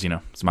Teams because,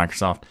 it's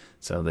Microsoft,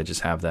 so they just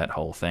have that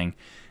whole thing.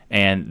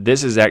 And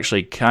this is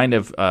actually kind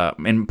of,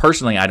 and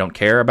personally I don't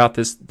care about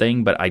this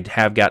thing, but I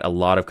have got a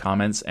lot of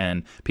comments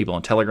and people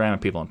on Telegram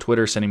and people on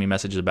Twitter sending me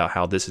messages about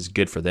how this is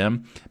good for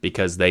them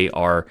because they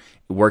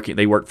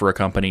work for a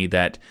company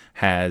that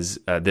has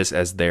this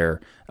as their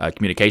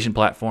communication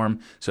platform,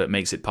 so it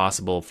makes it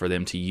possible for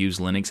them to use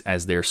Linux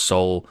as their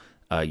sole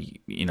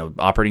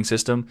operating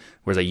system,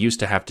 whereas they used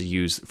to have to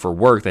use, for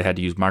work, they had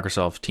to use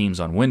Microsoft Teams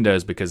on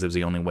Windows because it was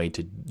the only way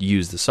to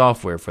use the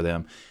software for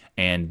them.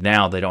 And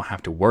now they don't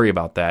have to worry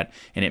about that,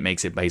 and it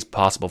makes it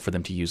possible for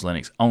them to use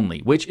Linux only,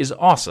 which is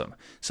awesome.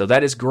 So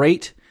that is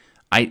great.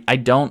 I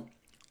don't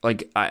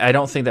think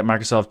that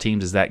Microsoft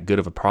Teams is that good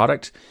of a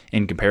product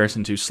in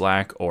comparison to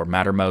Slack or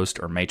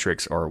Mattermost or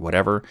Matrix or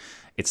whatever.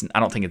 I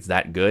don't think it's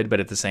that good, but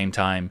at the same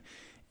time,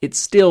 it's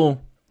still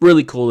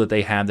really cool that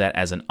they have that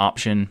as an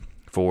option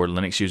for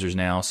Linux users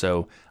now.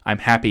 So I'm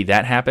happy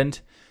that happened.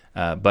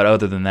 But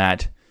other than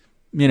that,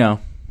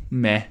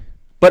 meh.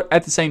 But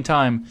at the same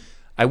time,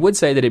 I would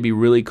say that it'd be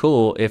really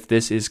cool if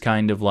this is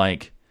kind of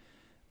like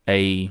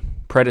a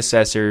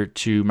predecessor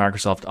to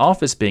Microsoft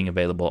Office being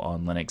available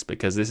on Linux,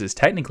 because this is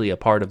technically a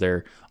part of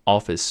their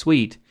Office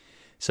suite.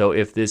 So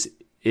if this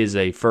is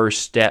a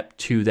first step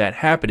to that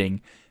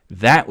happening,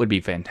 that would be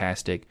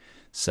fantastic.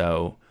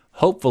 So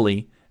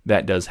hopefully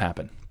that does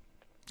happen.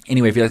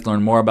 Anyway, if you'd like to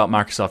learn more about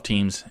Microsoft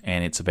Teams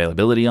and its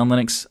availability on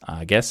Linux,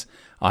 I guess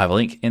I'll have a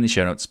link in the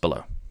show notes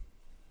below.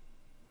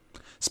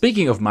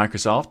 Speaking of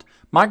Microsoft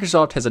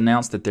has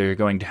announced that they're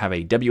going to have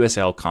a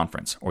WSL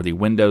conference, or the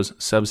Windows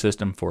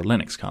Subsystem for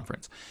Linux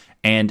conference.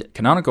 And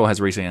Canonical has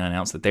recently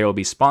announced that they will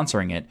be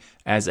sponsoring it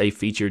as a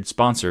featured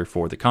sponsor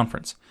for the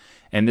conference.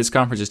 And this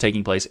conference is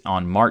taking place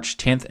on March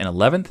 10th and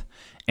 11th,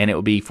 and it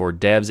will be for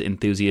devs,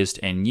 enthusiasts,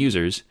 and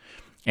users.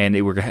 And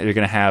they're going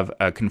to have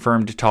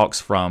confirmed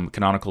talks from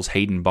Canonical's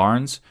Hayden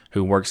Barnes,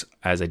 who works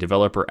as a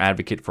developer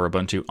advocate for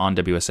Ubuntu on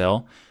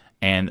WSL,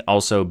 and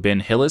also Ben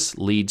Hillis,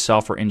 lead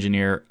software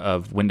engineer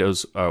of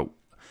Windows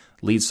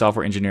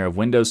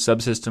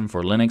Subsystem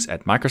for Linux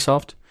at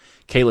Microsoft.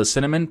 Kayla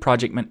Cinnamon,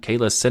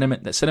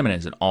 Cinnamon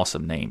is an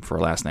awesome name for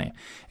a last name.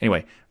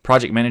 Anyway,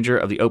 project manager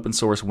of the open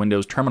source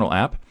Windows Terminal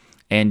app.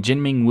 And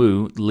Jinming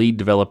Wu, lead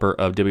developer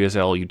of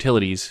WSL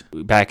Utilities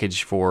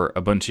package for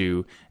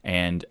Ubuntu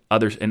and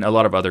others, and a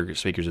lot of other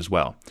speakers as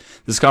well.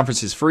 This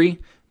conference is free,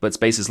 but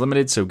space is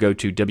limited, so go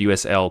to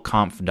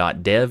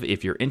wslconf.dev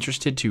if you're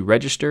interested to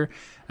register.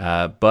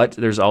 But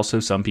there's also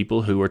some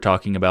people who are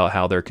talking about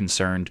how they're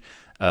concerned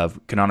of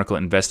Canonical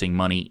investing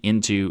money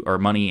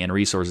and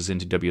resources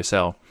into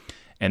WSL.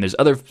 And there's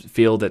others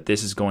feel that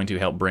this is going to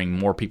help bring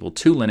more people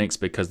to Linux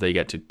because they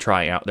get to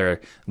try out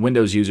their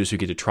Windows users who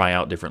get to try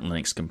out different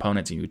Linux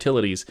components and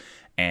utilities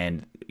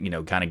and,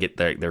 kind of get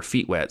their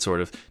feet wet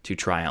sort of to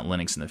try out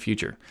Linux in the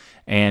future.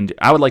 And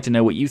I would like to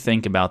know what you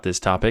think about this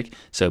topic,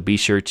 so be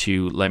sure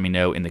to let me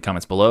know in the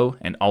comments below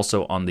and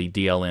also on the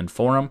DLN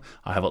forum.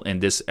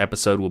 And this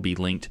episode will be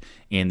linked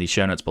in the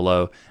show notes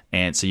below,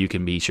 and so you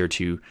can be sure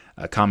to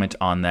comment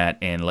on that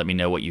and let me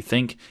know what you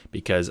think,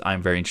 because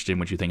I'm very interested in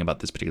what you think about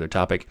this particular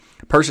topic.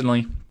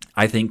 Personally,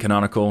 I think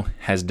Canonical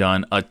has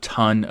done a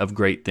ton of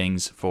great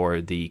things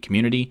for the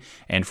community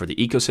and for the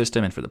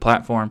ecosystem and for the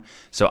platform.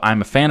 So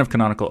I'm a fan of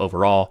Canonical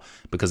overall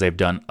because they've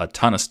done a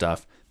ton of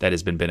stuff that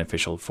has been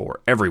beneficial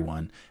for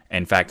everyone.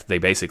 In fact, they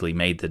basically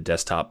made the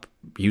desktop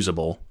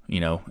usable.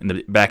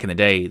 Back in the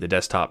day, the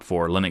desktop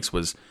for Linux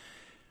was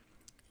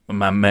a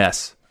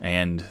mess,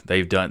 and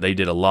they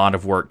did a lot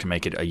of work to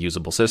make it a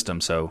usable system.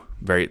 So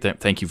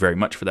thank you very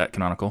much for that,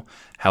 Canonical.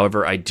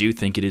 However, I do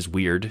think it is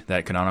weird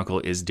that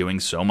Canonical is doing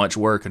so much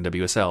work on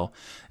WSL,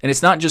 and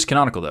it's not just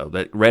Canonical though.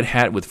 That Red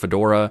Hat with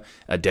Fedora,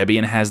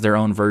 Debian has their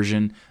own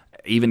version.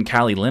 Even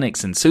Kali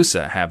Linux and SUSE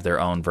have their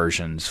own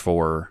versions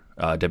for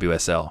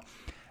WSL.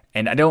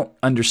 And I don't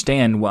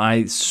understand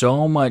why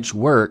so much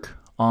work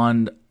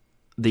on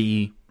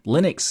the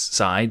Linux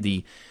side,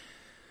 the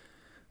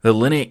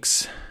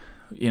Linux,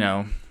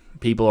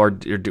 people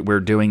we're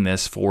doing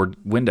this for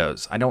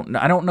Windows. I don't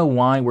know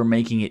why we're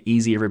making it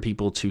easier for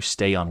people to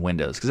stay on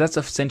Windows, because that's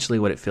essentially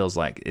what it feels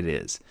like it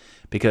is.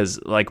 Because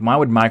why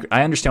would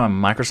I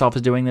understand why Microsoft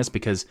is doing this,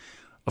 because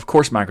of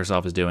course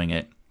Microsoft is doing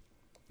it,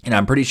 and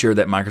I'm pretty sure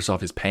that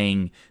Microsoft is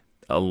paying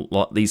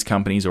these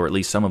companies, or at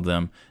least some of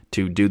them,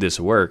 to do this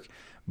work.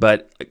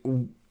 But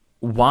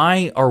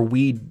why are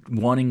we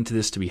wanting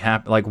this to be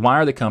happen? Why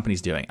are the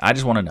companies doing it? I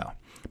just want to know,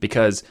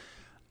 because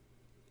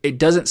it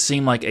doesn't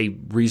seem like a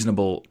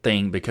reasonable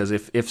thing. Because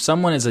if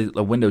someone is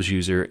a Windows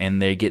user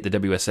and they get the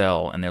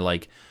WSL and they're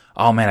like,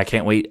 oh man, I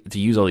can't wait to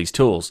use all these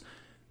tools.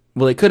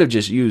 Well, they could have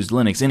just used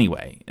Linux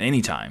anyway,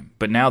 anytime.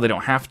 But now they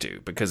don't have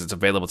to, because it's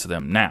available to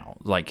them now.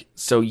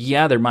 So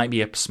yeah, there might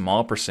be a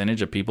small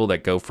percentage of people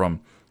that go from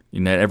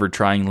ever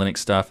trying Linux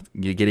stuff,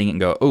 getting it and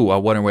go, oh, I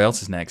wonder what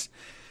else is next.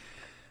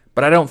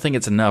 But I don't think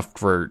it's enough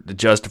to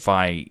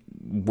justify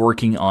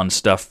working on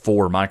stuff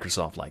for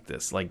Microsoft like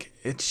this.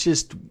 It's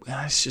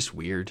just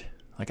weird.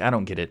 I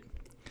don't get it.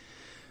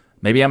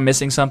 Maybe I'm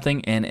missing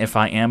something, and if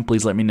I am,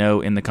 please let me know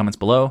in the comments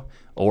below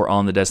or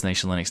on the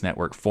Destination Linux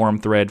Network forum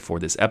thread for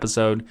this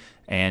episode.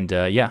 And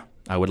I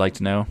would like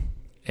to know.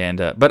 And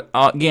but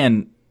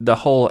again, the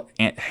whole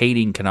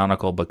hating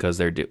Canonical because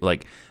they're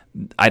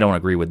I don't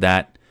agree with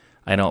that.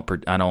 I'm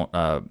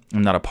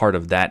not a part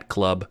of that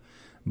club.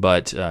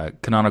 But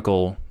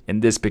Canonical, in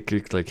this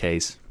particular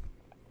case,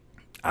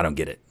 I don't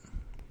get it.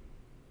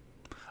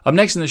 Up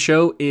next in the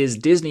show is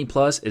Disney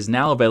Plus is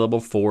now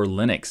available for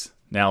Linux.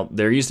 Now,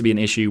 there used to be an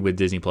issue with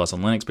Disney Plus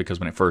on Linux because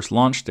when it first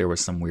launched, there was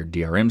some weird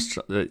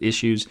DRM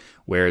issues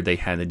where they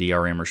had the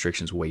DRM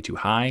restrictions way too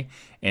high,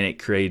 and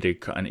it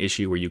created an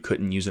issue where you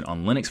couldn't use it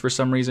on Linux for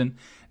some reason.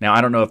 Now,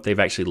 I don't know if they've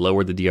actually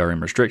lowered the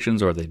DRM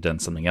restrictions or if they've done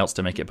something else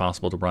to make it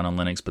possible to run on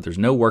Linux, but there's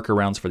no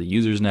workarounds for the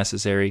users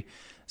necessary.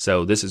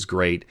 So this is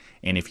great,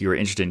 and if you're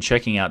interested in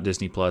checking out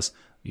Disney Plus,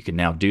 you can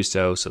now do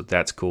so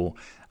that's cool.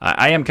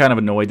 I am kind of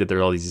annoyed that there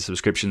are all these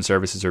subscription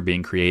services are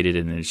being created,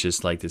 and it's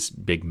just this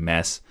big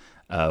mess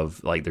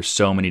of there's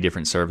so many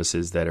different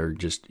services that are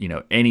just,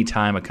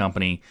 anytime a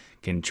company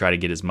can try to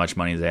get as much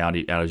money out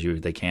of you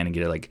as they can and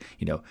get it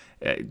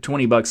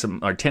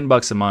 $20 or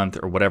 $10 a month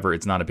or whatever,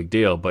 it's not a big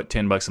deal, but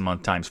 $10 a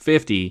month times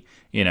 50,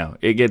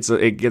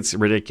 it gets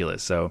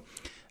ridiculous. So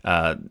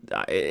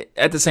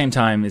at the same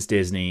time, it's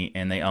Disney,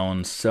 and they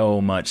own so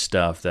much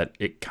stuff that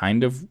it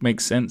kind of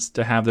makes sense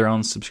to have their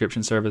own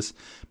subscription service,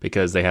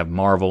 because they have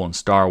Marvel and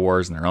Star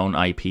Wars and their own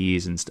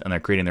IPs, and they're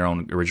creating their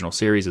own original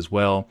series as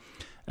well.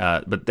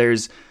 But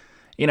there's,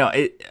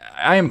 I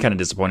am kind of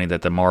disappointed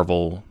that the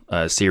Marvel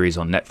series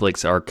on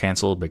Netflix are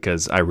canceled,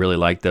 because I really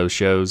like those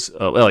shows.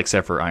 Well,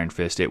 except for Iron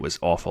Fist, it was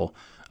awful.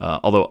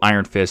 Although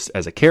Iron Fist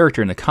as a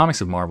character in the comics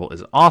of Marvel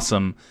is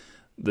awesome,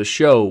 the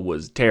show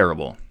was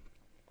terrible.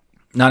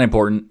 Not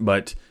important,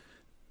 but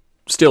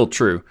still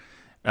true.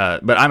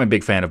 But I'm a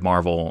big fan of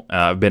Marvel.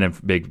 I've been a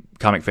big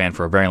comic fan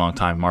for a very long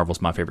time. Marvel's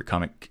my favorite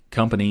comic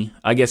company.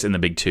 I guess in the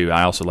big two.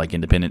 I also like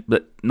independent,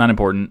 but not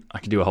important. I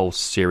could do a whole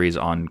series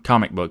on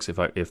comic books if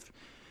I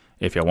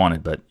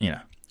wanted, but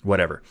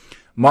whatever.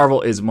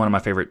 Marvel is one of my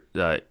favorite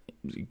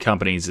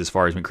companies as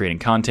far as creating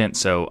content.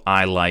 So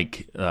I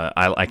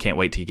can't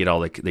wait to get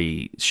all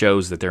the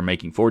shows that they're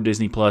making for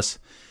Disney Plus.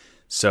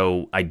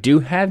 So I do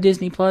have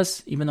Disney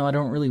Plus, even though I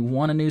don't really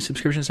want a new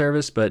subscription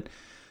service, but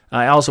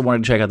I also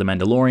wanted to check out The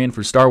Mandalorian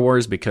for Star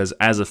Wars, because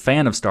as a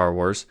fan of Star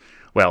Wars,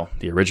 well,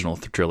 the original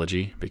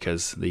trilogy,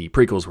 because the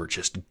prequels were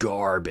just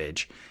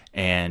garbage,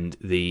 and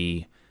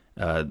the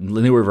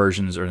newer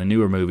versions or the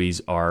newer movies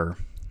are,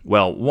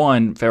 well,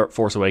 one,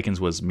 Force Awakens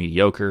was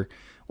mediocre,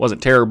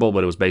 wasn't terrible,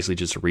 but it was basically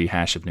just a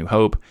rehash of New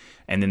Hope,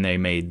 and then they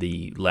made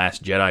The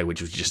Last Jedi,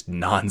 which was just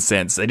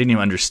nonsense. They didn't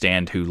even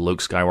understand who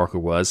Luke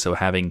Skywalker was, so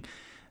having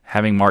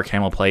Mark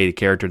Hamill play a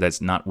character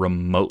that's not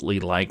remotely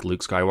like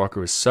Luke Skywalker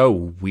was so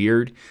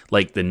weird.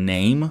 The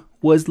name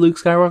was Luke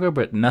Skywalker,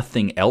 but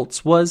nothing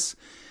else was.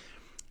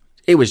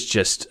 It was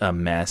just a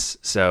mess.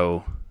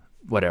 So,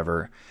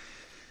 whatever.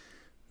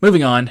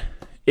 Moving on.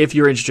 If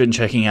you're interested in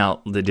checking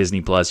out the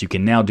Disney Plus, you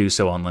can now do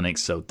so on Linux.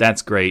 So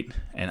that's great.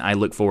 And I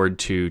look forward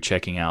to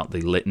checking out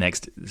the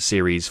next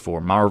series for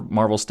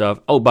Marvel stuff.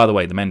 Oh, by the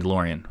way, The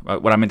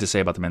Mandalorian. What I meant to say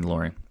about The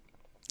Mandalorian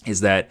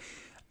is that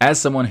as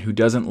someone who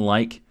doesn't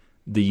like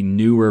the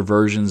newer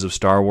versions of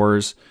Star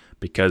Wars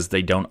because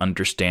they don't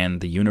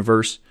understand the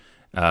universe.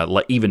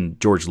 Even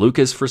George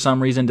Lucas, for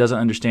some reason, doesn't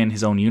understand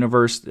his own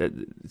universe.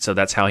 So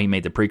that's how he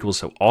made the prequels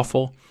so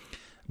awful.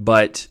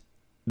 But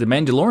The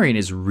Mandalorian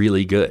is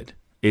really good.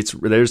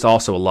 There's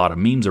also a lot of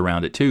memes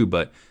around it too,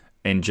 but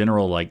in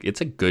general,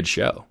 it's a good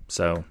show.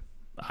 So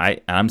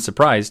I'm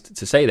surprised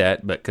to say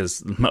that, but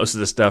because most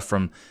of the stuff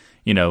from,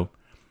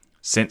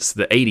 since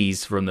the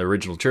 80s from the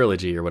original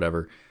trilogy or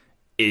whatever,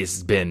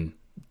 has been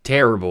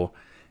terrible,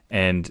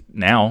 and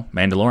now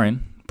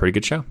Mandalorian, pretty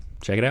good show.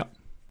 Check it out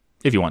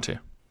if you want to.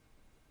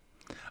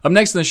 Up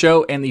next in the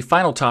show, and the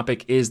final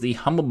topic, is the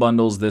Humble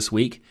Bundles this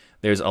week.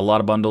 There's a lot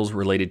of bundles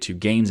related to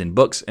games and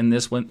books in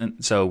this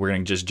one, so we're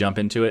going to just jump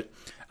into it.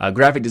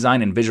 Graphic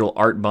design and visual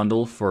art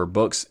bundle for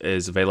books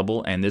is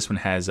available, and this one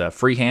has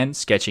freehand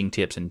sketching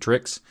tips and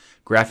tricks,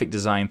 graphic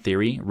design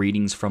theory,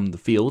 readings from the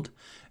field,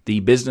 the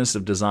business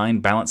of design,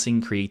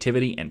 balancing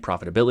creativity and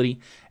profitability,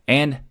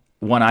 and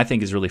one I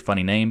think is a really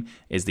funny name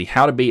is the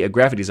how to be a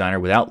graphic designer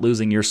without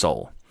losing your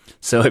soul.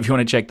 So if you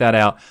want to check that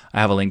out,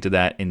 I have a link to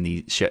that in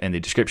the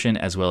description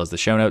as well as the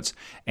show notes.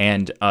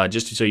 And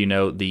just so you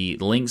know, the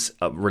links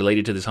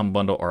related to this Humble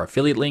Bundle are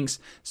affiliate links.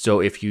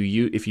 So if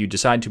you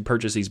decide to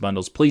purchase these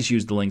bundles, please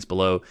use the links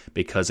below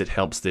because it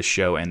helps this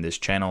show and this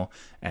channel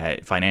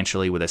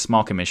financially with a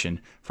small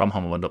commission from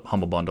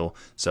Humble Bundle.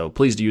 So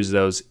please use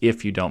those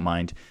if you don't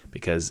mind,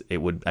 because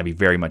I'd be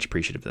very much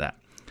appreciative of that.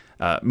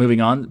 Moving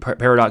on,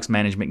 Paradox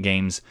Management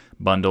Games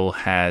bundle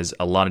has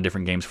a lot of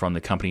different games from the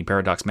company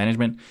Paradox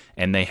Management,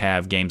 and they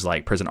have games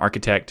like Prison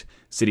Architect,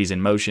 Cities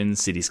in Motion,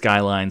 City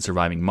Skylines,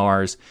 Surviving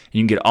Mars. And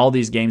you can get all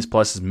these games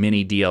plus as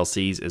many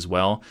DLCs as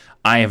well.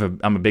 I'm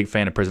a big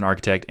fan of Prison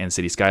Architect and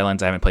City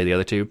Skylines. I haven't played the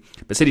other two,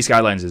 but City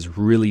Skylines is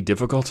really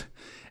difficult.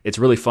 It's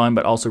really fun,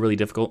 but also really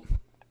difficult.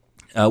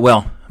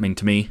 To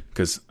me,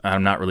 because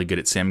I'm not really good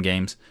at sim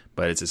games,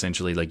 but it's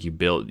essentially like you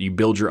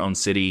build your own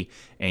city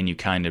and you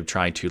kind of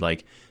try to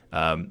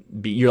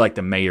you're like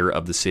the mayor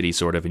of the city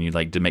sort of, and you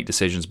like to make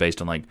decisions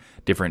based on like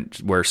different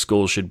where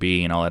schools should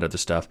be and all that other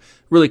stuff.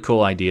 Really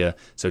cool idea.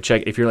 So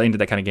if you're into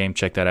that kind of game,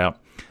 check that out.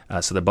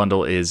 So the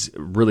bundle is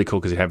really cool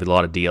because they have a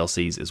lot of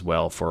DLCs as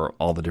well for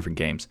all the different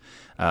games.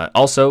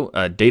 Also,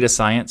 data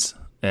science.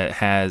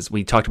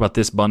 We talked about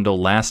this bundle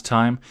last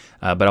time,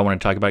 but I want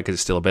to talk about it because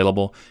it's still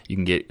available. You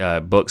can get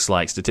books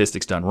like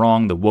Statistics Done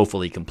Wrong, The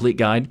Woefully Complete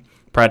Guide,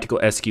 Practical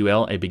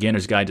SQL, A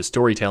Beginner's Guide to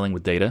Storytelling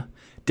with Data,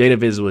 Data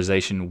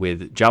Visualization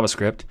with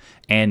JavaScript,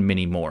 and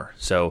many more.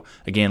 So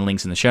again,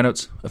 links in the show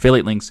notes,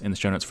 affiliate links in the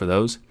show notes for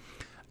those.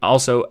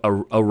 Also,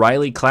 a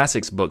O'Reilly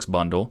Classics books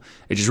bundle,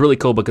 which is really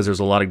cool because there's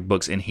a lot of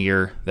books in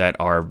here that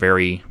are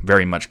very,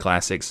 very much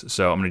classics.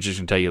 So I'm just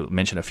going to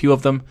mention a few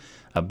of them,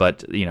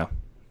 but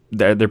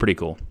they're pretty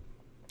cool.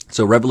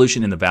 So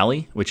Revolution in the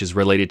Valley, which is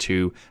related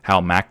to how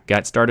Mac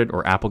got started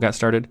or Apple got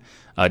started.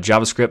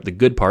 JavaScript, The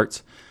Good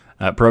Parts.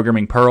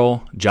 Programming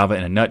Perl, Java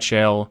in a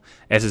Nutshell,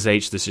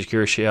 SSH, The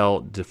Secure Shell,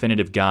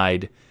 Definitive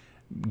Guide,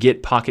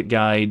 Git Pocket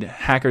Guide,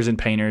 Hackers and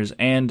Painters,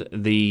 and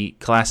the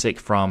classic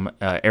from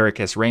Eric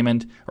S.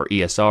 Raymond, or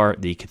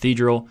ESR, The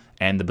Cathedral,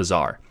 and The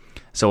Bazaar.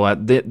 So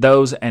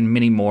those and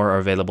many more are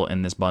available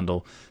in this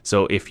bundle.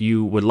 So if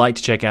you would like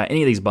to check out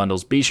any of these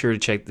bundles, be sure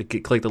to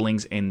click the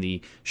links in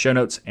the show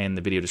notes and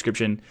the video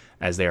description,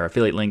 as they are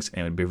affiliate links, and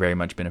it would be very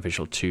much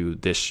beneficial to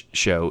this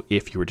show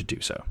if you were to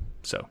do so.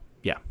 So,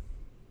 yeah.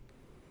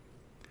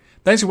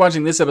 Thanks for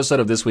watching this episode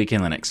of This Week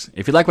in Linux.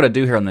 If you like what I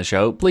do here on the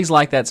show, please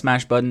like that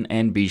smash button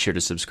and be sure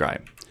to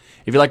subscribe.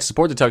 If you'd like to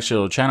support the Tux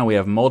Digital channel, we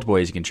have multiple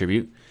ways to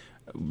contribute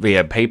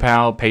via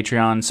PayPal,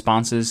 Patreon,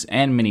 sponsors,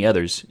 and many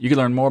others. You can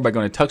learn more by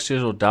going to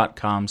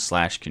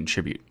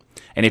tuxdigital.com/contribute.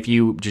 And if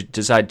you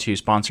decide to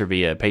sponsor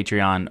via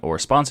Patreon or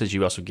sponsors,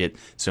 you also get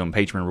some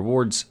Patreon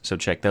rewards, so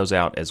check those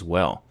out as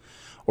well.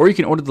 Or you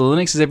can order the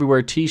Linux is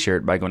Everywhere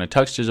t-shirt by going to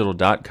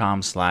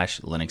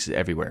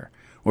tuxdigital.com/LinuxIsEverywhere.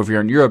 Or if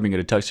you're in Europe, you can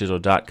go to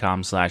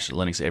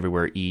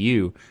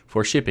tuxdigital.com/LinuxEverywhereEU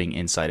for shipping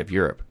inside of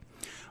Europe.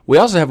 We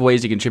also have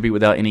ways to contribute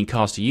without any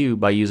cost to you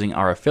by using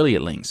our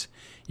affiliate links.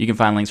 You can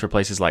find links for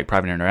places like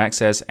Private Internet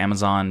Access,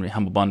 Amazon,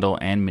 Humble Bundle,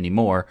 and many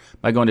more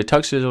by going to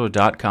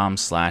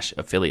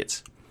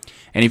tuxdigital.com/affiliates.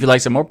 And if you'd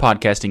like some more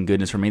podcasting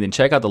goodness from me, then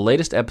check out the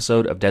latest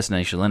episode of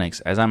Destination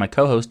Linux, as I'm a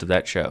co-host of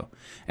that show.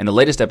 And the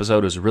latest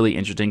episode was really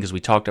interesting because we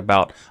talked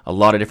about a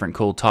lot of different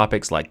cool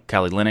topics like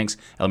Kali Linux,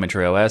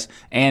 Elementary OS,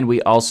 and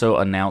we also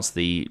announced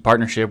the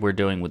partnership we're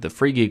doing with the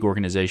Free Geek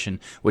organization,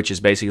 which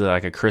is basically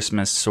like a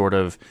Christmas sort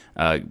of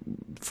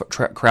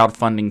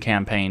crowdfunding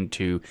campaign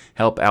to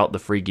help out the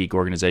Free Geek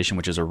organization,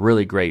 which is a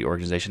really great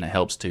organization that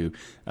helps to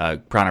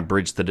kind of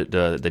bridge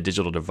the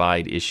digital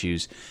divide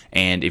issues.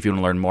 And if you want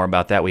to learn more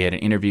about that, we had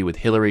an interview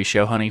with Hillary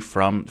Showhoney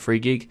from Free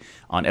Geek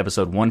on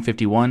episode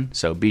 151,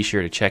 so be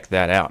sure to check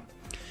that out.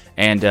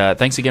 And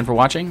thanks again for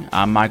watching.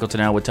 I'm Michael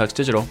Tennell with Tux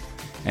Digital,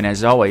 and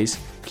as always,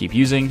 keep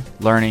using,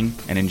 learning,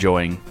 and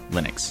enjoying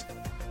Linux.